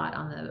focus a lot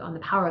on the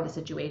power of the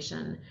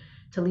situation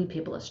to lead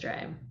people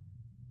astray.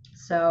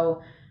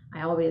 So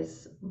I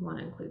always want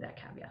to include that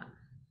caveat.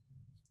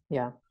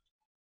 Yeah.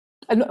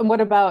 And what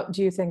about,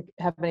 do you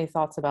have any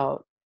thoughts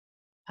about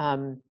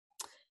um,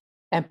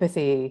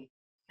 empathy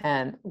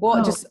and, well,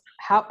 Oh, just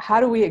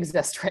how do we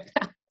exist right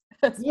now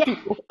as yeah.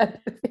 people with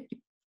empathy?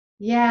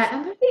 Yeah,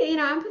 empathy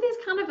is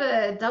kind of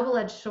a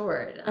double-edged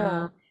sword.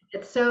 Uh,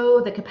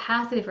 The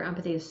capacity for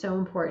empathy is so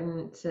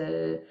important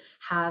to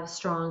have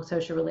strong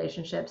social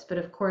relationships. But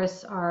of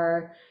course,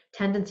 our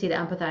tendency to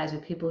empathize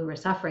with people who are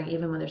suffering,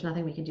 even when there's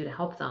nothing we can do to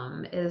help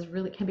them,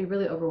 can be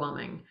really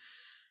overwhelming.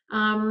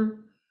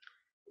 Um,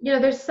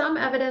 there's some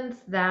evidence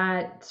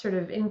that sort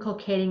of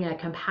inculcating a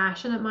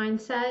compassionate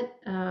mindset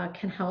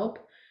can help,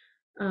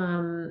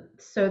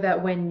 so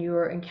that when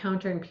you're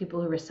encountering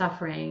people who are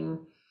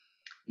suffering,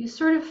 you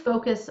sort of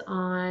focus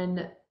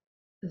on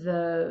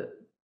the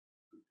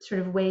sort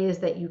of ways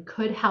that you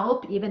could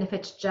help, even if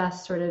it's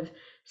just sort of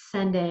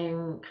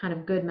sending kind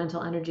of good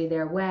mental energy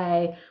their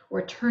way,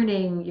 or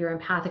turning your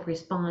empathic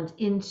response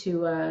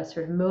into a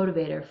sort of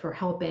motivator for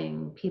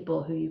helping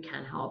people who you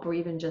can help, or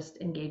even just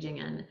engaging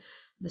in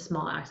the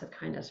small acts of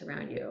kindness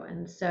around you.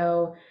 And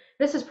so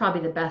this is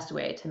probably the best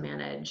way to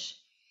manage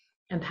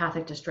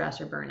empathic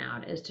distress or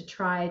burnout, is to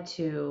try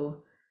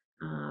to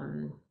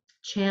um,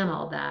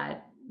 channel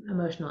that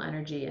emotional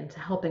energy into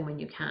helping when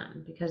you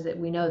can, because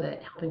we know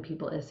that helping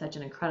people is such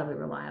an incredibly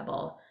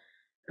reliable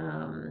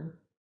um,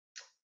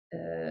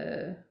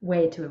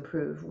 way to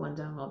improve one's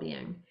own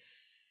well-being.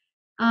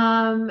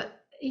 Um,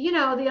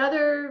 the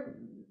other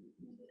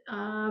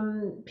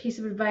piece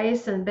of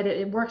advice, but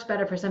it works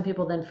better for some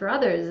people than for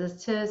others,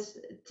 is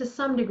to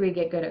some degree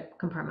get good at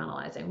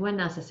compartmentalizing when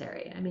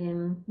necessary. I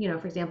mean,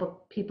 for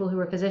example, people who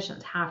are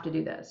physicians have to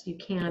do this. You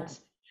yeah. can't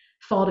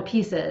fall to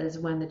pieces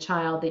when the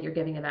child that you're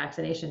giving a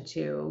vaccination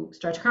to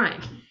starts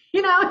crying.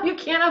 You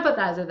can't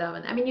empathize with them.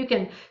 And I mean, you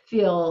can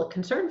feel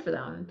concerned for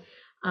them,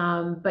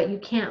 but you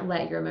can't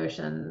let your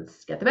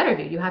emotions get the better of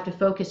you. You have to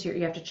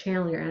you have to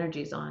channel your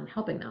energies on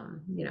helping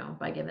them,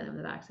 by giving them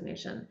the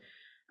vaccination.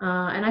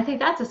 And I think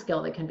that's a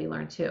skill that can be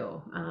learned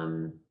too.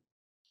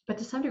 But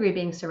to some degree,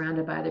 being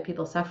surrounded by other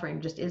people suffering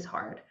just is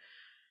hard.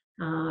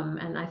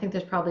 And I think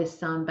there's probably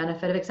some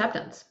benefit of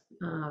acceptance,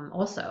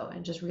 also,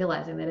 and just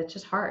realizing that it's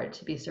just hard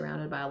to be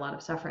surrounded by a lot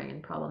of suffering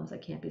and problems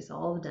that can't be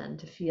solved, and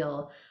to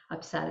feel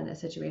upset in a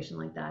situation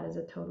like that is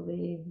a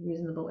totally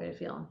reasonable way to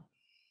feel.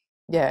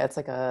 Yeah, it's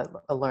like a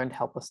learned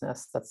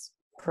helplessness that's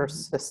Mhm.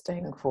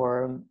 persisting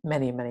for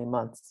many, many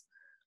months,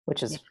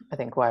 which Yeah. is, I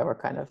think, why we're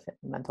kind of in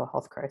a mental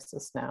health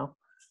crisis now.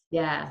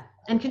 Yeah.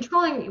 And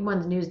controlling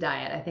one's news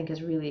diet, I think,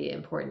 is really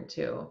important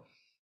too.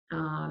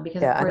 Because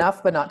of Yeah, course,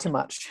 enough, but not too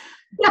much.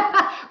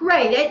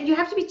 right, you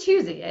have to be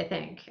choosy, I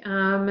think.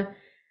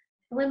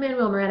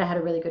 Lin-Manuel Miranda had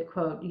a really good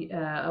quote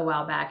a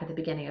while back at the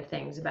beginning of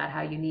things about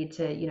how you need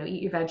to,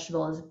 eat your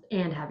vegetables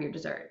and have your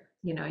dessert.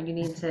 You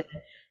need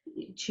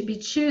to be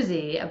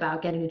choosy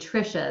about getting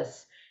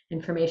nutritious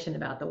information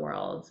about the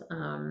world.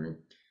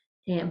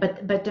 And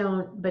but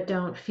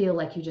don't feel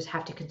like you just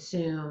have to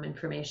consume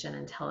information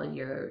until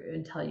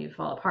you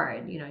fall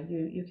apart.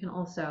 You can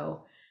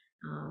also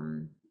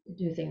um,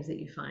 do things that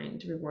you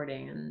find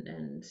rewarding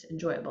and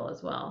enjoyable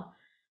as well.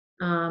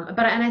 And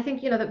I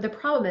think, the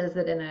problem is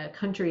that in a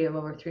country of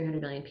over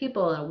 300 million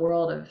people, in a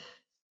world of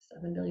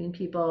 7 billion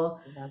people,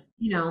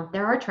 Yeah.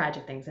 there are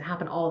tragic things that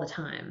happen all the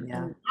time.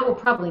 Yeah. And that will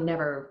probably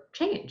never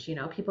change.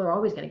 People are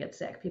always going to get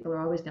sick. People are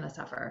always going to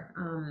suffer,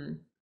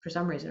 for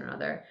some reason or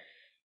another.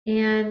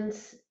 And,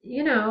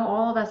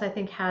 all of us, I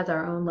think, has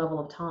our own level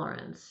of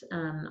tolerance.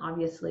 And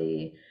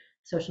obviously,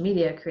 social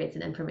media creates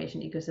an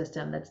information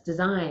ecosystem that's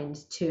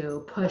designed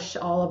to push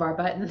all of our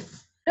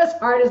buttons as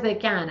hard as they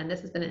can. And this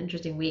has been an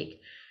interesting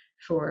week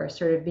for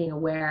sort of being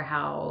aware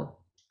how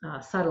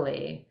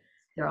subtly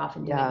they're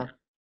often doing Yeah.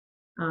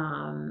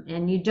 that.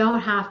 And you don't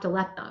have to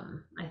let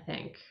them, I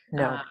think.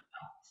 No.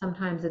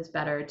 Sometimes it's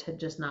better to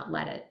just not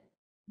let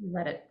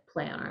it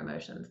play on our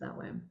emotions that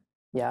way.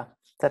 Yeah.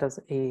 That is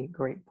a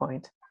great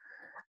point.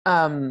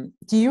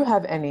 Do you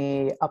have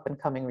any up and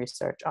coming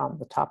research on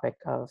the topic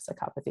of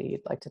psychopathy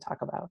you'd like to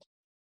talk about?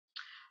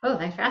 Oh,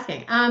 thanks for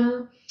asking.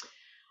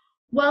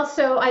 Well,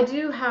 so I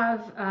do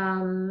have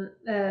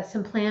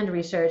some planned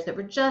research that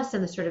we're just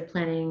in the sort of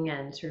planning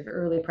and sort of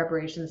early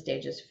preparation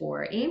stages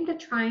for, aimed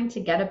at trying to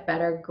get a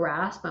better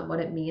grasp on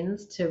what it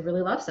means to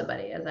really love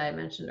somebody, as I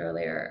mentioned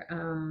earlier.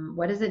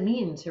 What does it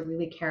mean to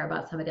really care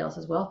about somebody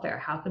else's welfare?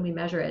 How can we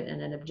measure it in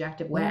an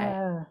objective way?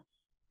 Yeah.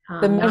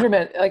 The Not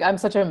measurement, like I'm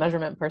such a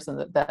measurement person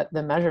that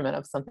the measurement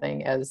of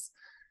something as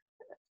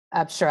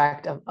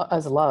abstract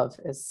as love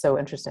is so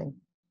interesting.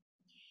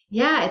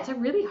 Yeah, it's a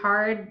really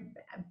hard,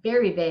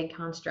 very vague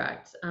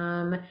construct.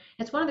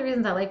 It's one of the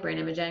reasons I like brain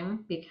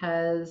imaging,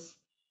 because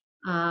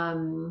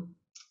um,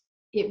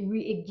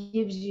 it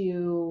gives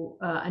you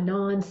a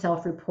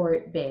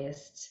non-self-report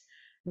based,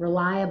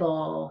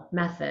 reliable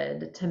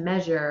method to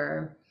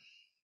measure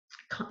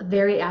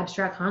very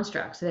abstract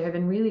constructs. So there have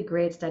been really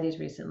great studies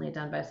recently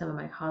done by some of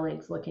my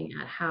colleagues looking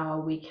at how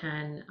we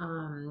can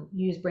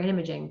use brain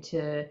imaging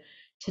to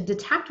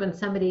detect when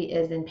somebody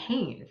is in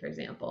pain, for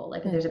example.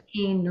 Like if there's a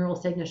pain neural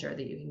signature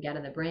that you can get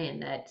in the brain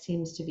that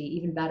seems to be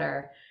even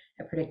better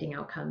at predicting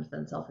outcomes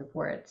than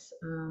self-reports.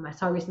 I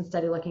saw a recent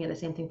study looking at the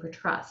same thing for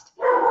trust.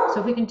 So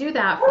if we can do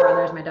that for,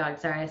 there's my dog,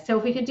 sorry. So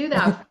if we can do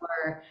that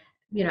for,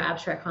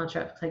 abstract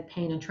constructs like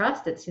pain and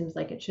trust, it seems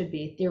like it should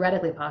be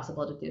theoretically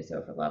possible to do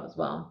so for love as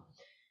well.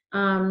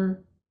 And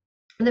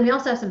then we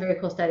also have some very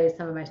cool studies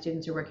some of my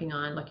students are working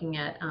on looking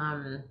at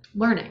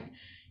learning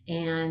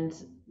and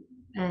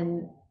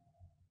and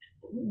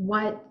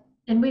what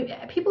and we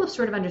people have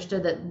sort of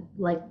understood that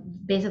like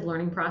basic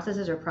learning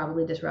processes are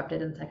probably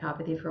disrupted in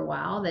psychopathy for a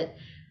while, that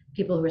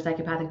people who are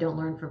psychopathic don't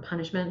learn from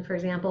punishment, for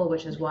example,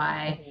 which is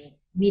why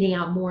meeting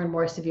out more and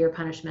more severe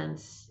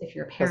punishments if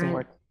you're a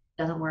parent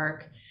doesn't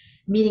work.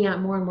 Meeting out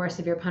more and more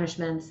severe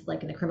punishments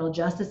like in the criminal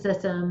justice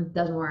system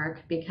doesn't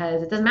work,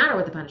 because it doesn't matter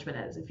what the punishment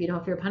is. If you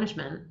don't fear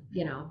punishment,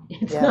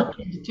 it's not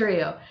going to deter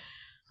you.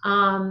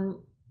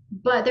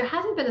 But there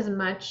hasn't been as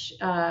much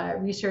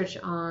research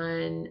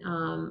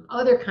on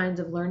other kinds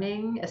of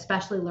learning,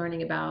 especially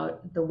learning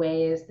about the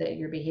ways that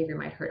your behavior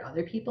might hurt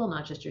other people,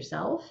 not just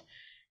yourself.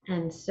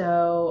 And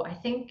so I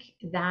think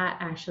that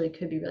actually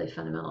could be really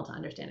fundamental to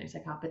understanding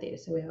psychopathy.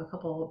 So we have a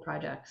couple of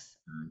projects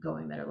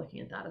going that are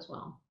looking at that as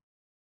well.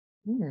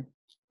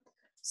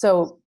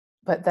 So,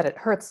 but that it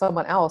hurts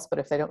someone else, but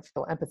if they don't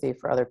feel empathy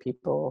for other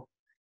people,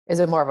 is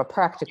it more of a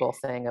practical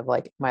thing of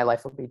like, my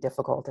life will be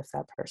difficult if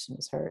that person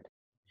is hurt?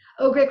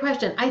 Oh, great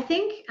question. I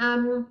think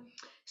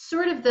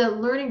sort of the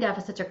learning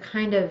deficits are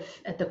kind of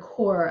at the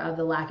core of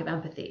the lack of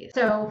empathy.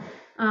 So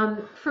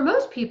for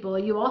most people,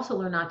 you also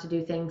learn not to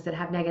do things that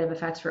have negative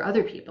effects for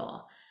other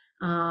people.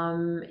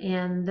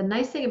 And the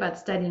nice thing about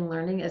studying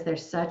learning is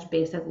there's such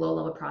basic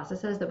low-level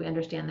processes that we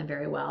understand them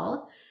very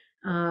well.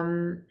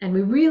 And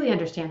we really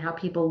understand how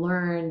people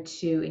learn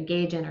to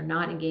engage in or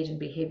not engage in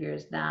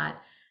behaviors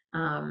that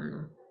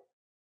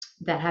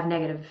that have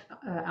negative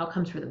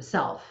outcomes for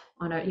themselves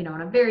on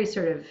a very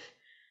sort of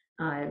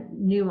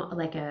new,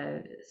 like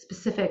a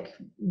specific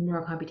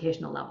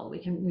neurocomputational level.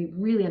 We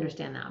really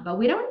understand that, but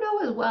we don't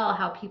know as well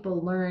how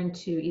people learn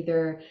to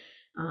either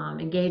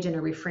engage in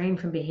or refrain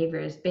from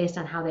behaviors based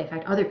on how they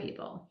affect other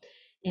people.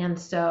 And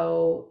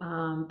so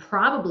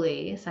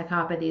probably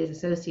psychopathy is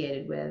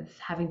associated with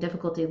having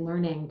difficulty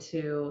learning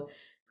to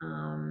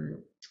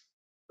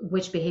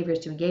which behaviors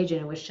to engage in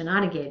and which to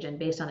not engage in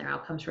based on their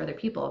outcomes for other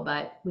people.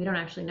 But we don't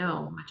actually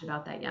know much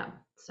about that yet.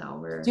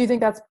 So do you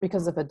think that's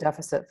because of a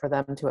deficit for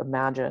them to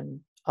imagine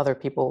other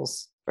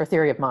people's, or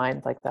theory of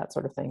mind, like that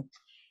sort of thing?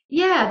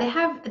 Yeah,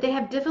 they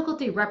have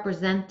difficulty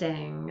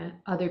representing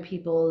other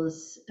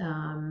people's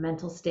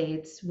mental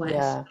states, when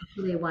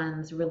especially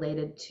ones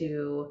related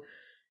to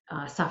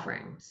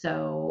suffering.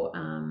 So,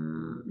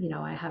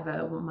 I have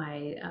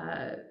my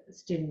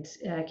student,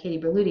 Katie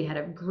Berluti, had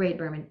a great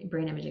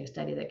brain imaging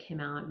study that came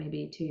out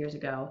maybe 2 years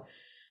ago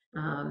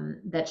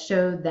that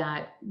showed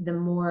that the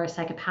more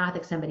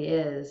psychopathic somebody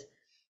is,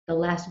 the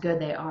less good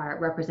they are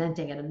at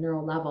representing at a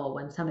neural level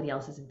when somebody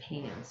else is in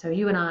pain. So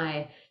you and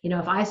I,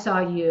 if I saw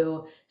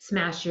you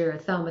smash your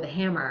thumb with a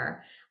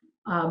hammer,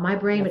 my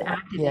brain would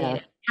activate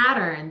a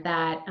pattern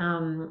that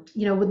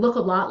would look a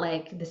lot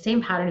like the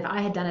same pattern if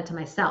I had done it to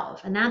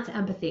myself. And that's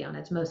empathy on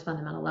its most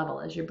fundamental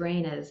level, as your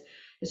brain is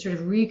sort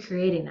of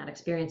recreating that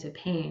experience of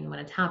pain when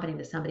it's happening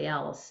to somebody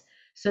else,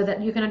 so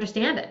that you can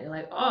understand it. You're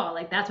like, oh,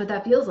 like that's what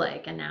that feels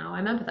like, and now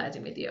I'm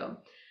empathizing with you.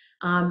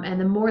 And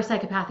the more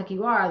psychopathic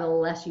you are, the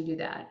less you do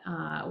that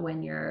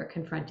when you're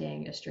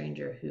confronting a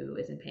stranger who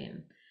is in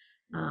pain.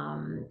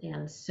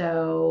 And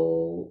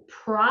so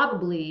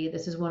probably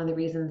this is one of the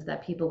reasons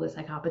that people with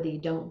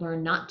psychopathy don't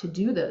learn not to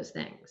do those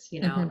things,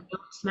 don't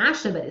smash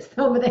somebody's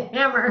thumb with a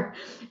hammer,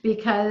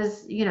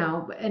 because,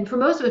 and for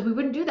most of us, we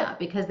wouldn't do that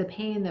because the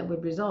pain that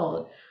would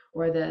result,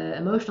 or the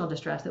emotional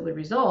distress that would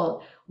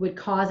result, would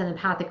cause an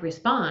empathic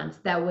response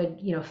that would,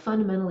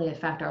 fundamentally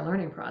affect our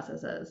learning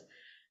processes.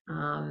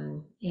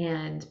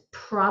 And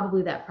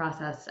probably that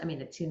process,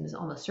 it seems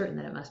almost certain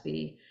that it must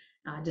be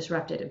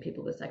disrupted in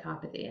people with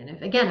psychopathy. And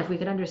if we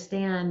could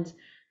understand,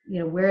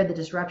 where the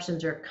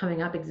disruptions are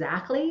coming up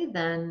exactly,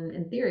 then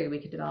in theory we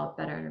could develop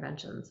better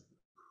interventions.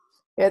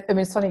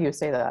 It's funny you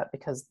say that,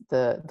 because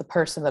the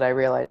person that I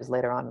realized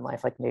later on in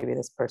life, like maybe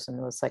this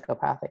person was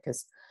psychopathic,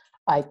 is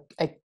I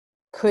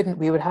couldn't,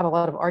 we would have a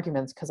lot of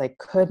arguments because I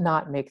could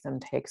not make them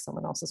take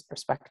someone else's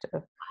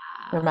perspective.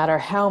 No matter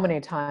how many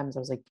times I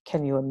was like,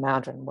 can you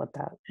imagine what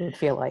that would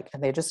feel like?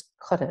 And they just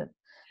couldn't.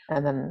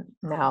 And then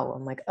now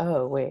I'm like,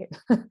 oh, wait,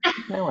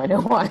 now I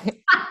know why.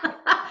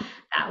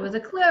 That was a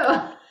clue.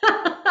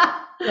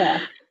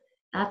 Yeah.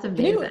 That's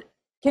amazing.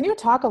 Can you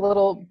talk a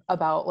little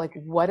about like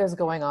what is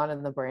going on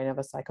in the brain of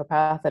a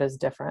psychopath that is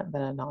different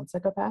than a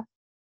non-psychopath?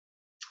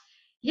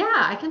 Yeah,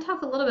 I can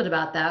talk a little bit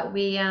about that.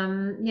 We,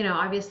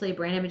 obviously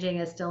brain imaging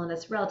is still in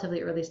its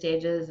relatively early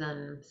stages,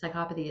 and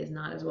psychopathy is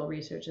not as well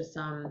researched as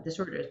some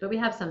disorders, but we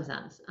have some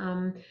sense.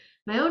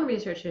 my own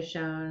research has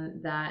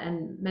shown that,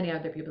 and many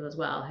other people as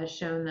well, has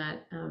shown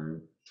that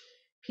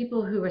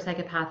people who are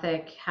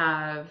psychopathic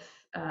have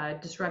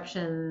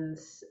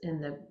disruptions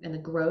in the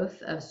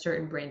growth of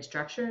certain brain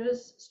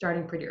structures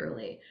starting pretty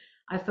early.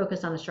 I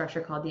focused on a structure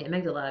called the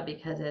amygdala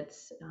because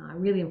it's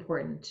really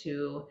important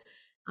to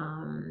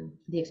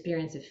the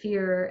experience of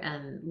fear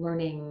and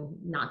learning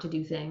not to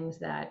do things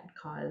that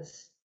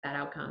cause bad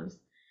outcomes.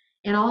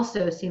 And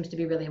also seems to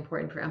be really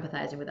important for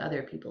empathizing with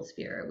other people's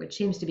fear, which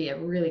seems to be a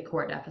really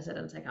core deficit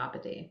in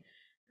psychopathy.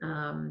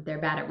 They're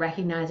bad at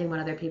recognizing when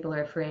other people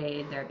are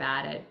afraid. They're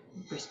bad at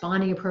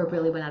responding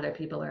appropriately when other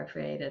people are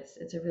afraid.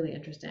 It's a really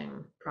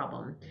interesting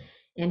problem.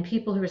 In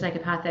people who are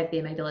psychopathic, the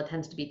amygdala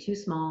tends to be too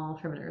small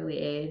from an early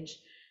age.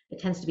 It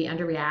tends to be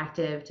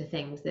underreactive to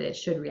things that it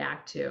should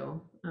react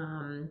to.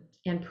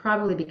 And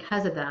probably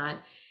because of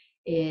that,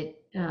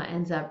 it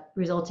ends up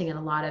resulting in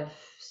a lot of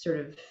sort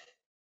of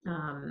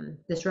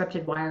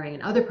disrupted wiring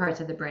in other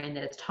parts of the brain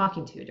that it's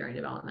talking to during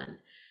development.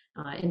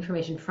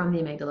 Information from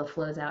the amygdala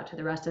flows out to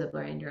the rest of the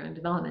brain during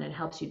development and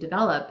helps you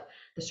develop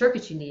the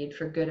circuits you need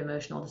for good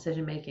emotional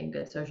decision making,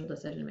 good social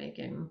decision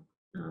making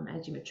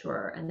as you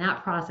mature. And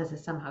that process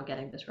is somehow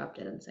getting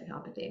disrupted in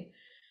psychopathy.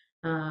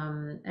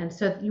 And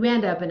so you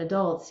end up in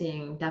adults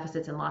seeing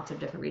deficits in lots of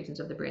different regions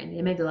of the brain,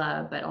 the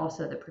amygdala, but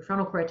also the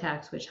prefrontal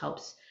cortex, which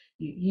helps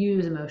you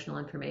use emotional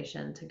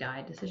information to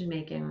guide decision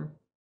making.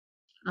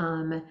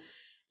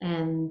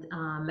 And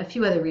a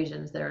few other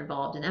regions that are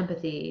involved in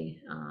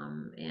empathy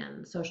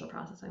and social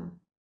processing.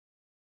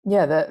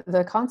 Yeah,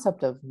 the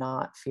concept of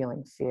not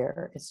feeling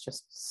fear is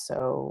just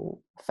so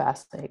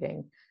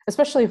fascinating,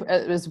 especially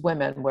as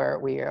women, where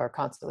we are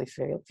constantly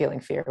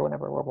feeling fear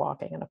whenever we're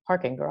walking in a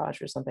parking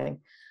garage or something.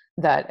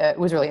 That it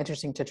was really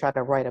interesting to try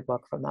to write a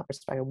book from that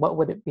perspective. What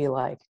would it be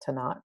like to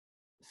not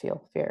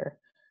feel fear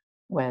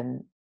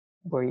when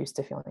we're used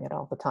to feeling it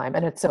all the time?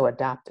 And it's so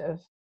adaptive.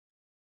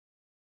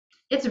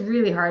 It's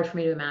really hard for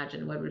me to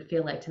imagine what it would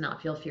feel like to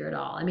not feel fear at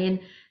all. I mean,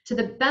 to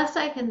the best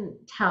I can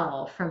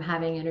tell from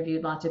having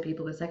interviewed lots of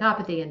people with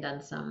psychopathy and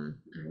done some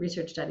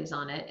research studies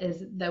on it,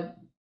 is that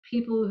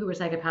people who are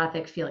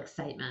psychopathic feel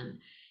excitement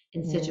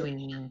in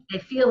situations. They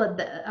feel that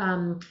Like a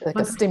one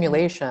person,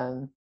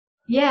 stimulation.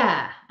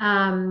 yeah,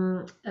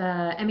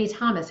 Emmy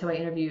Thomas, who I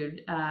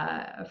interviewed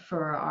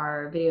for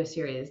our video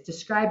series,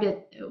 described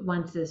it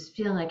once as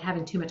feeling like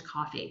having too much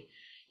coffee.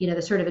 You know,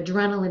 the sort of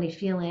adrenaline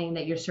feeling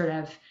that you're sort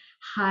of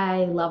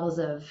high levels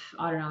of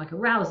autonomic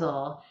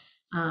arousal,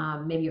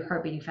 maybe your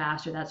heart beating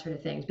faster, that sort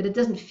of things. But it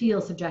doesn't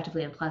feel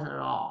subjectively unpleasant at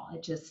all.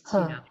 It just,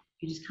 Huh.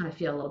 you just kind of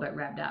feel a little bit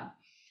revved up.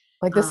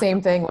 Like the Um,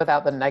 same thing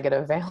without the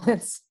negative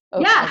valence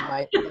of yeah.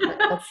 my,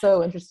 that's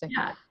so interesting.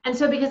 Yeah. And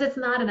so because it's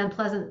not an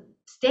unpleasant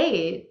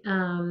state,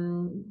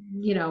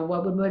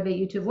 what would motivate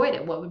you to avoid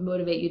it? What would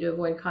motivate you to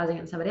avoid causing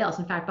it in somebody else?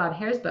 In fact, Bob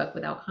Hare's book,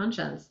 Without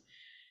Conscience,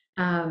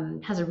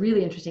 has a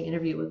really interesting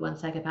interview with one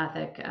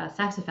psychopathic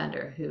sex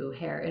offender who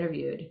Hare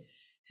interviewed,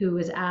 who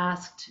was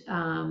asked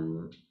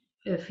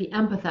if he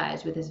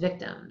empathized with his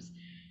victims.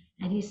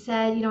 And he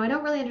said, I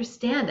don't really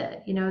understand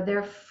it.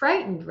 They're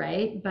frightened,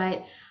 right?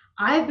 But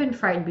I've been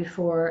frightened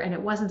before and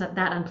it wasn't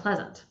that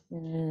unpleasant.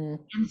 Mm,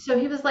 And so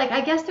he was like, I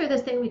guess they're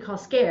this thing we call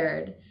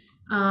scared,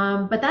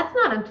 but that's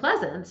not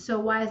unpleasant. So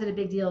why is it a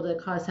big deal to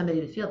cause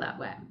somebody to feel that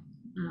way?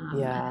 And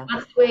yeah.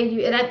 that's the way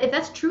if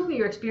that's truly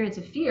your experience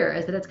of fear,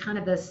 is that it's kind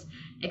of this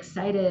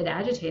excited,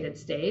 agitated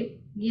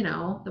state,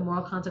 the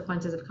moral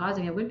consequences of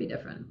causing it would be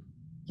different.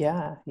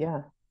 Yeah.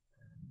 Yeah.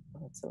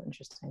 That's so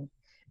interesting.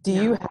 Do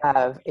Yeah. you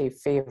have a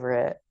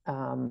favorite,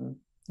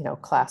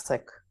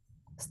 classic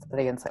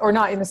study in, or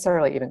not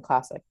necessarily even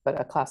classic, but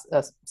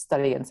a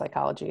study in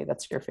psychology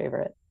that's your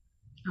favorite?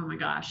 Oh my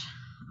gosh.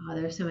 Oh,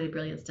 there's so many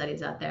brilliant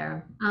studies out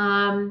there.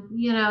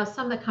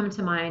 Some that come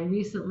to mind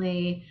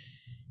recently.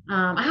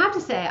 I have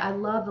to say, I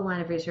love the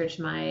line of research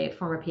my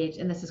former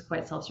PhD, and this is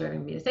quite self-serving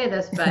of me to say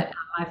this, but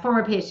my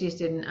former PhD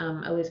student,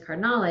 Elise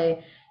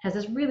Cardinale, has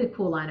this really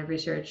cool line of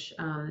research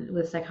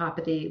with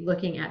psychopathy,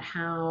 looking at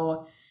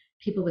how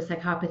people with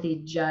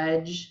psychopathy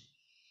judge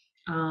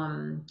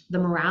the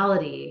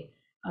morality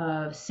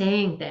of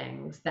saying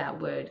things that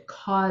would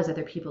cause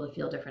other people to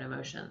feel different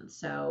emotions.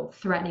 So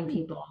threatening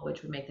people,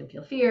 which would make them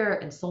feel fear,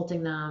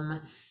 insulting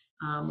them,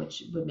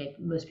 which would make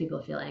most people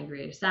feel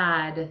angry or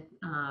sad,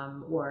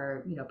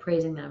 or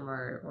praising them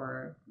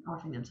or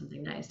offering them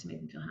something nice to make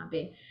them feel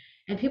happy.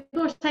 And people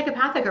who are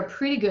psychopathic are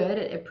pretty good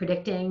at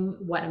predicting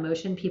what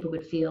emotion people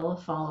would feel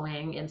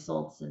following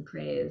insults and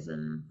praise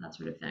and that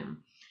sort of thing.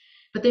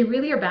 But they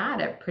really are bad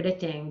at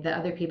predicting that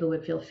other people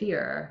would feel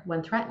fear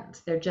when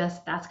threatened.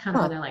 That's kind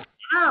of when Huh. they're like,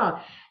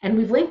 wow. And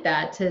we've linked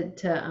that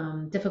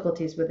to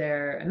difficulties with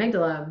their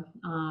amygdala,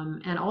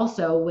 and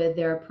also with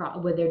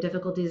their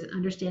difficulties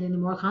understanding the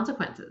moral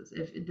consequences.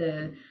 If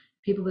the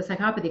people with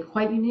psychopathy,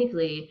 quite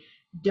uniquely,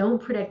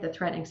 don't predict that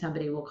threatening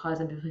somebody will cause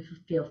them to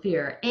feel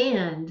fear,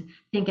 and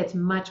think it's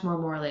much more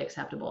morally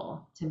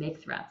acceptable to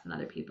make threats than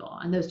other people.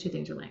 And those two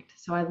things are linked.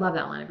 So I love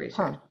that line of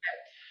research. Huh.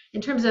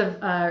 In terms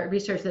of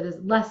research that is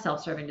less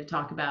self-serving to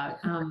talk about,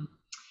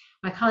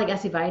 My colleague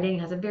Essie Viding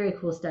has a very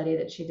cool study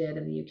that she did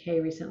in the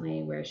UK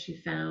recently where she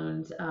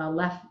found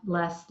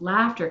less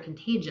laughter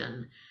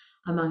contagion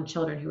among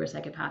children who were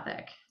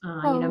psychopathic.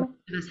 Most Oh,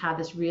 of us have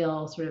this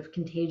real sort of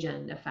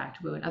contagion effect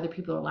when other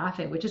people are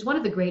laughing, which is one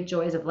of the great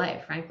joys of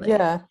life, frankly.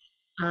 yeah.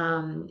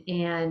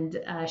 And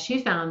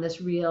she found this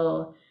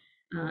real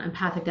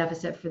empathic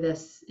deficit for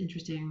this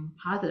interesting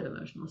positive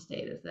emotional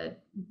state is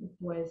that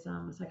boys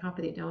with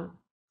psychopathy don't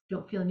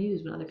feel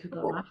amused when other people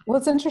are Well, laughing.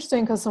 it's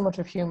interesting because so much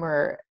of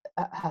humor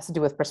has to do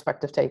with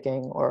perspective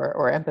taking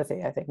or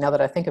empathy, I think. Now that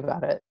I think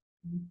about it,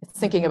 it's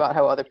thinking Mhm. about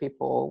how other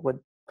people would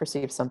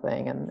perceive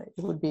something, and it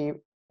would be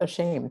a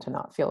shame to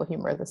not feel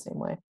humor the same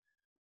way.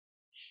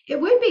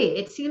 It would be.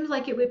 It seems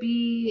like it would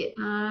be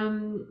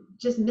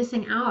just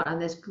missing out on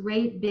this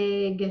great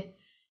big,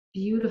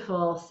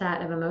 beautiful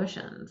set of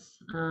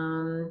emotions.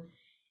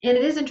 And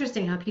it is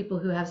interesting how people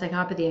who have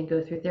psychopathy and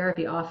go through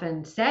therapy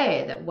often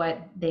say that what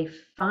they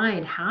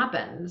find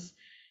happens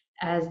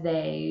as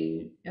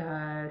they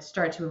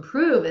start to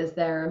improve is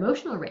their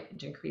emotional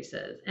range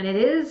increases. And it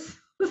is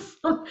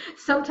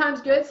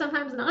sometimes good,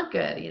 sometimes not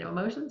good.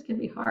 Emotions can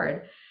be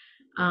hard.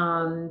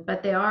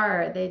 But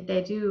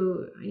they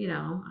do,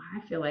 I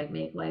feel like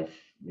make life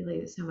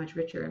really so much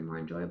richer and more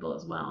enjoyable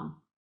as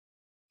well.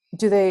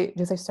 Do they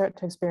start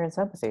to experience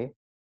empathy?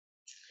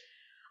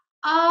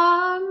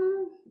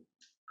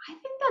 I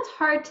think that's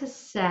hard to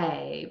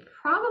say.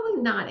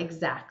 Probably not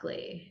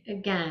exactly.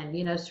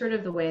 Again, sort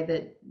of the way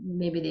that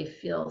maybe they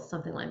feel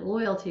something like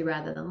loyalty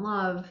rather than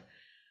love.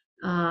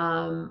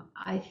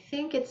 I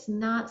think it's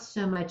not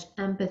so much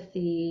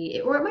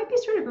empathy, or it might be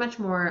sort of much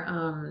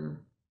more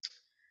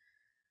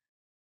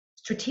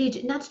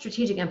strategic, not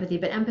strategic empathy,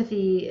 but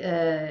empathy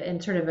in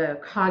sort of a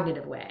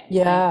cognitive way, like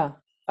Yeah,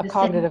 a the same.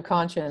 cognitive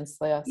conscience,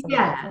 yeah, something like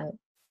Yeah, that.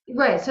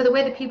 right. So the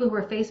way that people who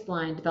are face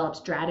blind develop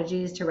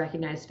strategies to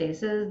recognize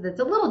faces, that's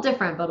a little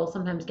different, but will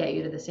sometimes get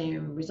you to the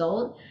same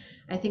result.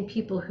 I think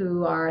people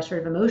who are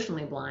sort of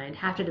emotionally blind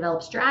have to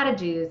develop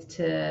strategies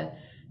to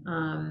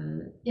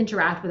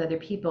interact with other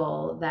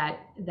people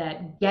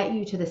that get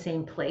you to the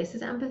same place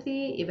as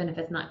empathy, even if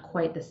it's not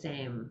quite the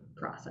same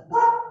process.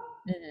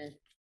 Mhm.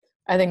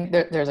 I think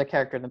there's a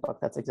character in the book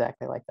that's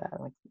exactly like that.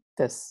 Like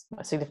this,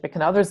 my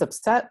significant other's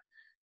upset.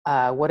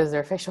 What is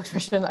their facial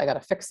expression? I got to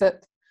fix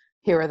it.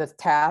 Here are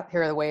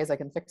the ways I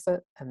can fix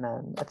it, and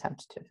then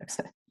attempt to fix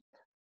it.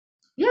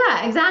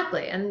 Yeah,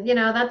 exactly. And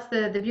that's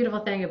the beautiful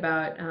thing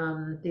about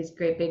these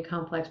great big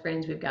complex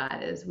brains we've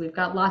got is we've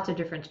got lots of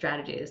different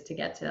strategies to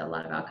get to a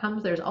lot of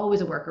outcomes. There's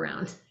always a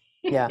workaround,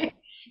 Yeah,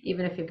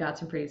 even if you've got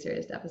some pretty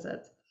serious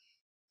deficits.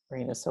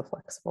 brain is so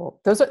flexible.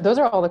 Those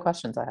are all the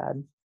questions I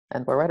had,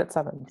 and we're right at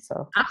 7.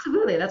 So,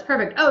 Absolutely, that's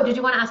perfect. Oh, did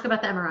you want to ask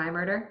about the MRI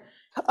murder?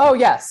 oh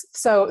yes,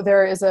 so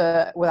there is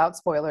without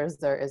spoilers,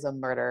 there is a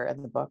murder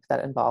in the book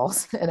that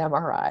involves an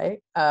MRI.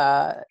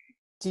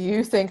 Do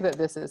you think that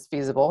this is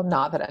feasible?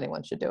 Not that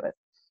anyone should do it.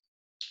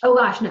 Oh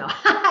gosh, no.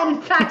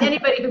 In fact,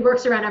 anybody who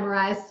works around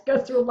MRIs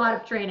goes through a lot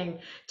of training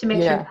to make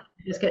sure Yeah, none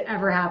of this could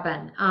ever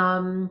happen.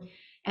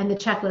 And the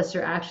checklists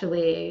are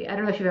actually, I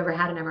don't know if you've ever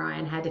had an MRI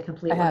and had to I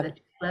complete one of have.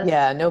 the checklists.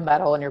 Yeah, no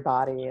metal in your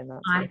body and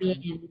that sort I of thing.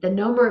 mean, the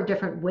number of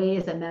different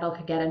ways that metal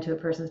could get into a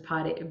person's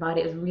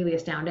body is really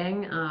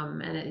astounding.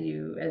 And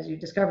as you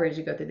discover as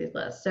you go through these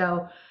lists.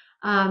 So,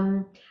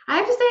 I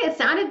have to say, it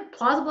sounded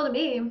plausible to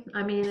me.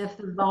 I mean, if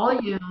the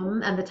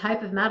volume and the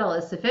type of metal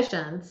is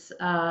sufficient,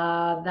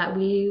 that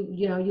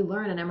you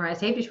learn in MRI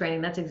safety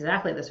training, that's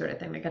exactly the sort of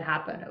thing that could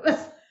happen. It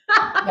was,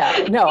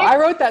 Yeah, no, I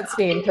wrote that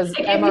scene because it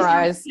gave me so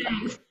much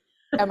thanks.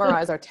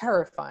 MRIs are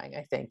terrifying,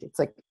 I think. It's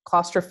like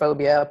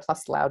claustrophobia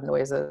plus loud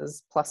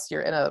noises, plus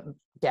you're in a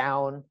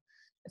gown.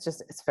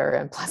 It's very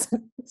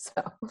unpleasant. So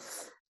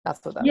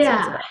that's what that scene's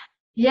Yeah. about.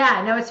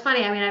 Yeah, no, it's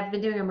funny. I mean, I've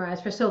been doing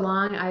MRIs for so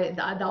long.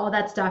 All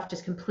that stuff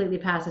just completely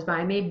passes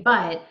by me.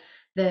 But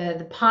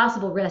the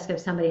possible risk of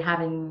somebody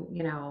having,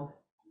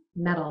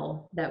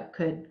 metal that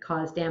could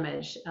cause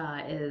damage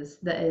is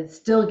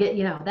still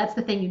that's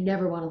the thing you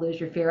never want to lose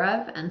your fear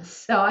of. And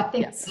so I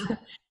think Yes.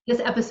 this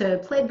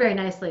episode played very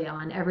nicely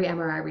on every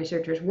MRI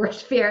researcher's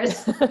worst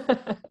fears.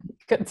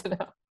 Good to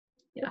know.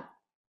 Yeah.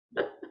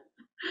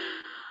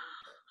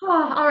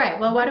 Oh, all right.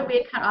 Well, why don't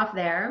we cut off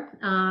there?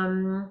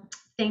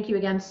 Thank you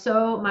again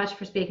so much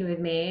for speaking with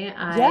me.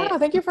 Yeah,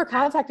 thank you for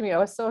contacting me. I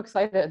was so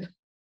excited.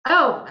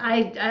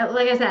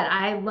 Like I said,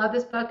 I love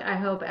this book. I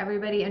hope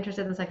everybody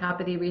interested in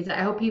psychopathy reads it.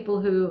 I hope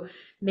people who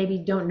maybe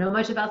don't know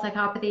much about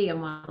psychopathy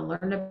and want to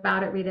learn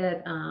about it read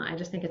it. I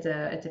just think it's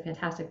a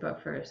fantastic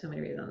book for so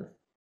many reasons.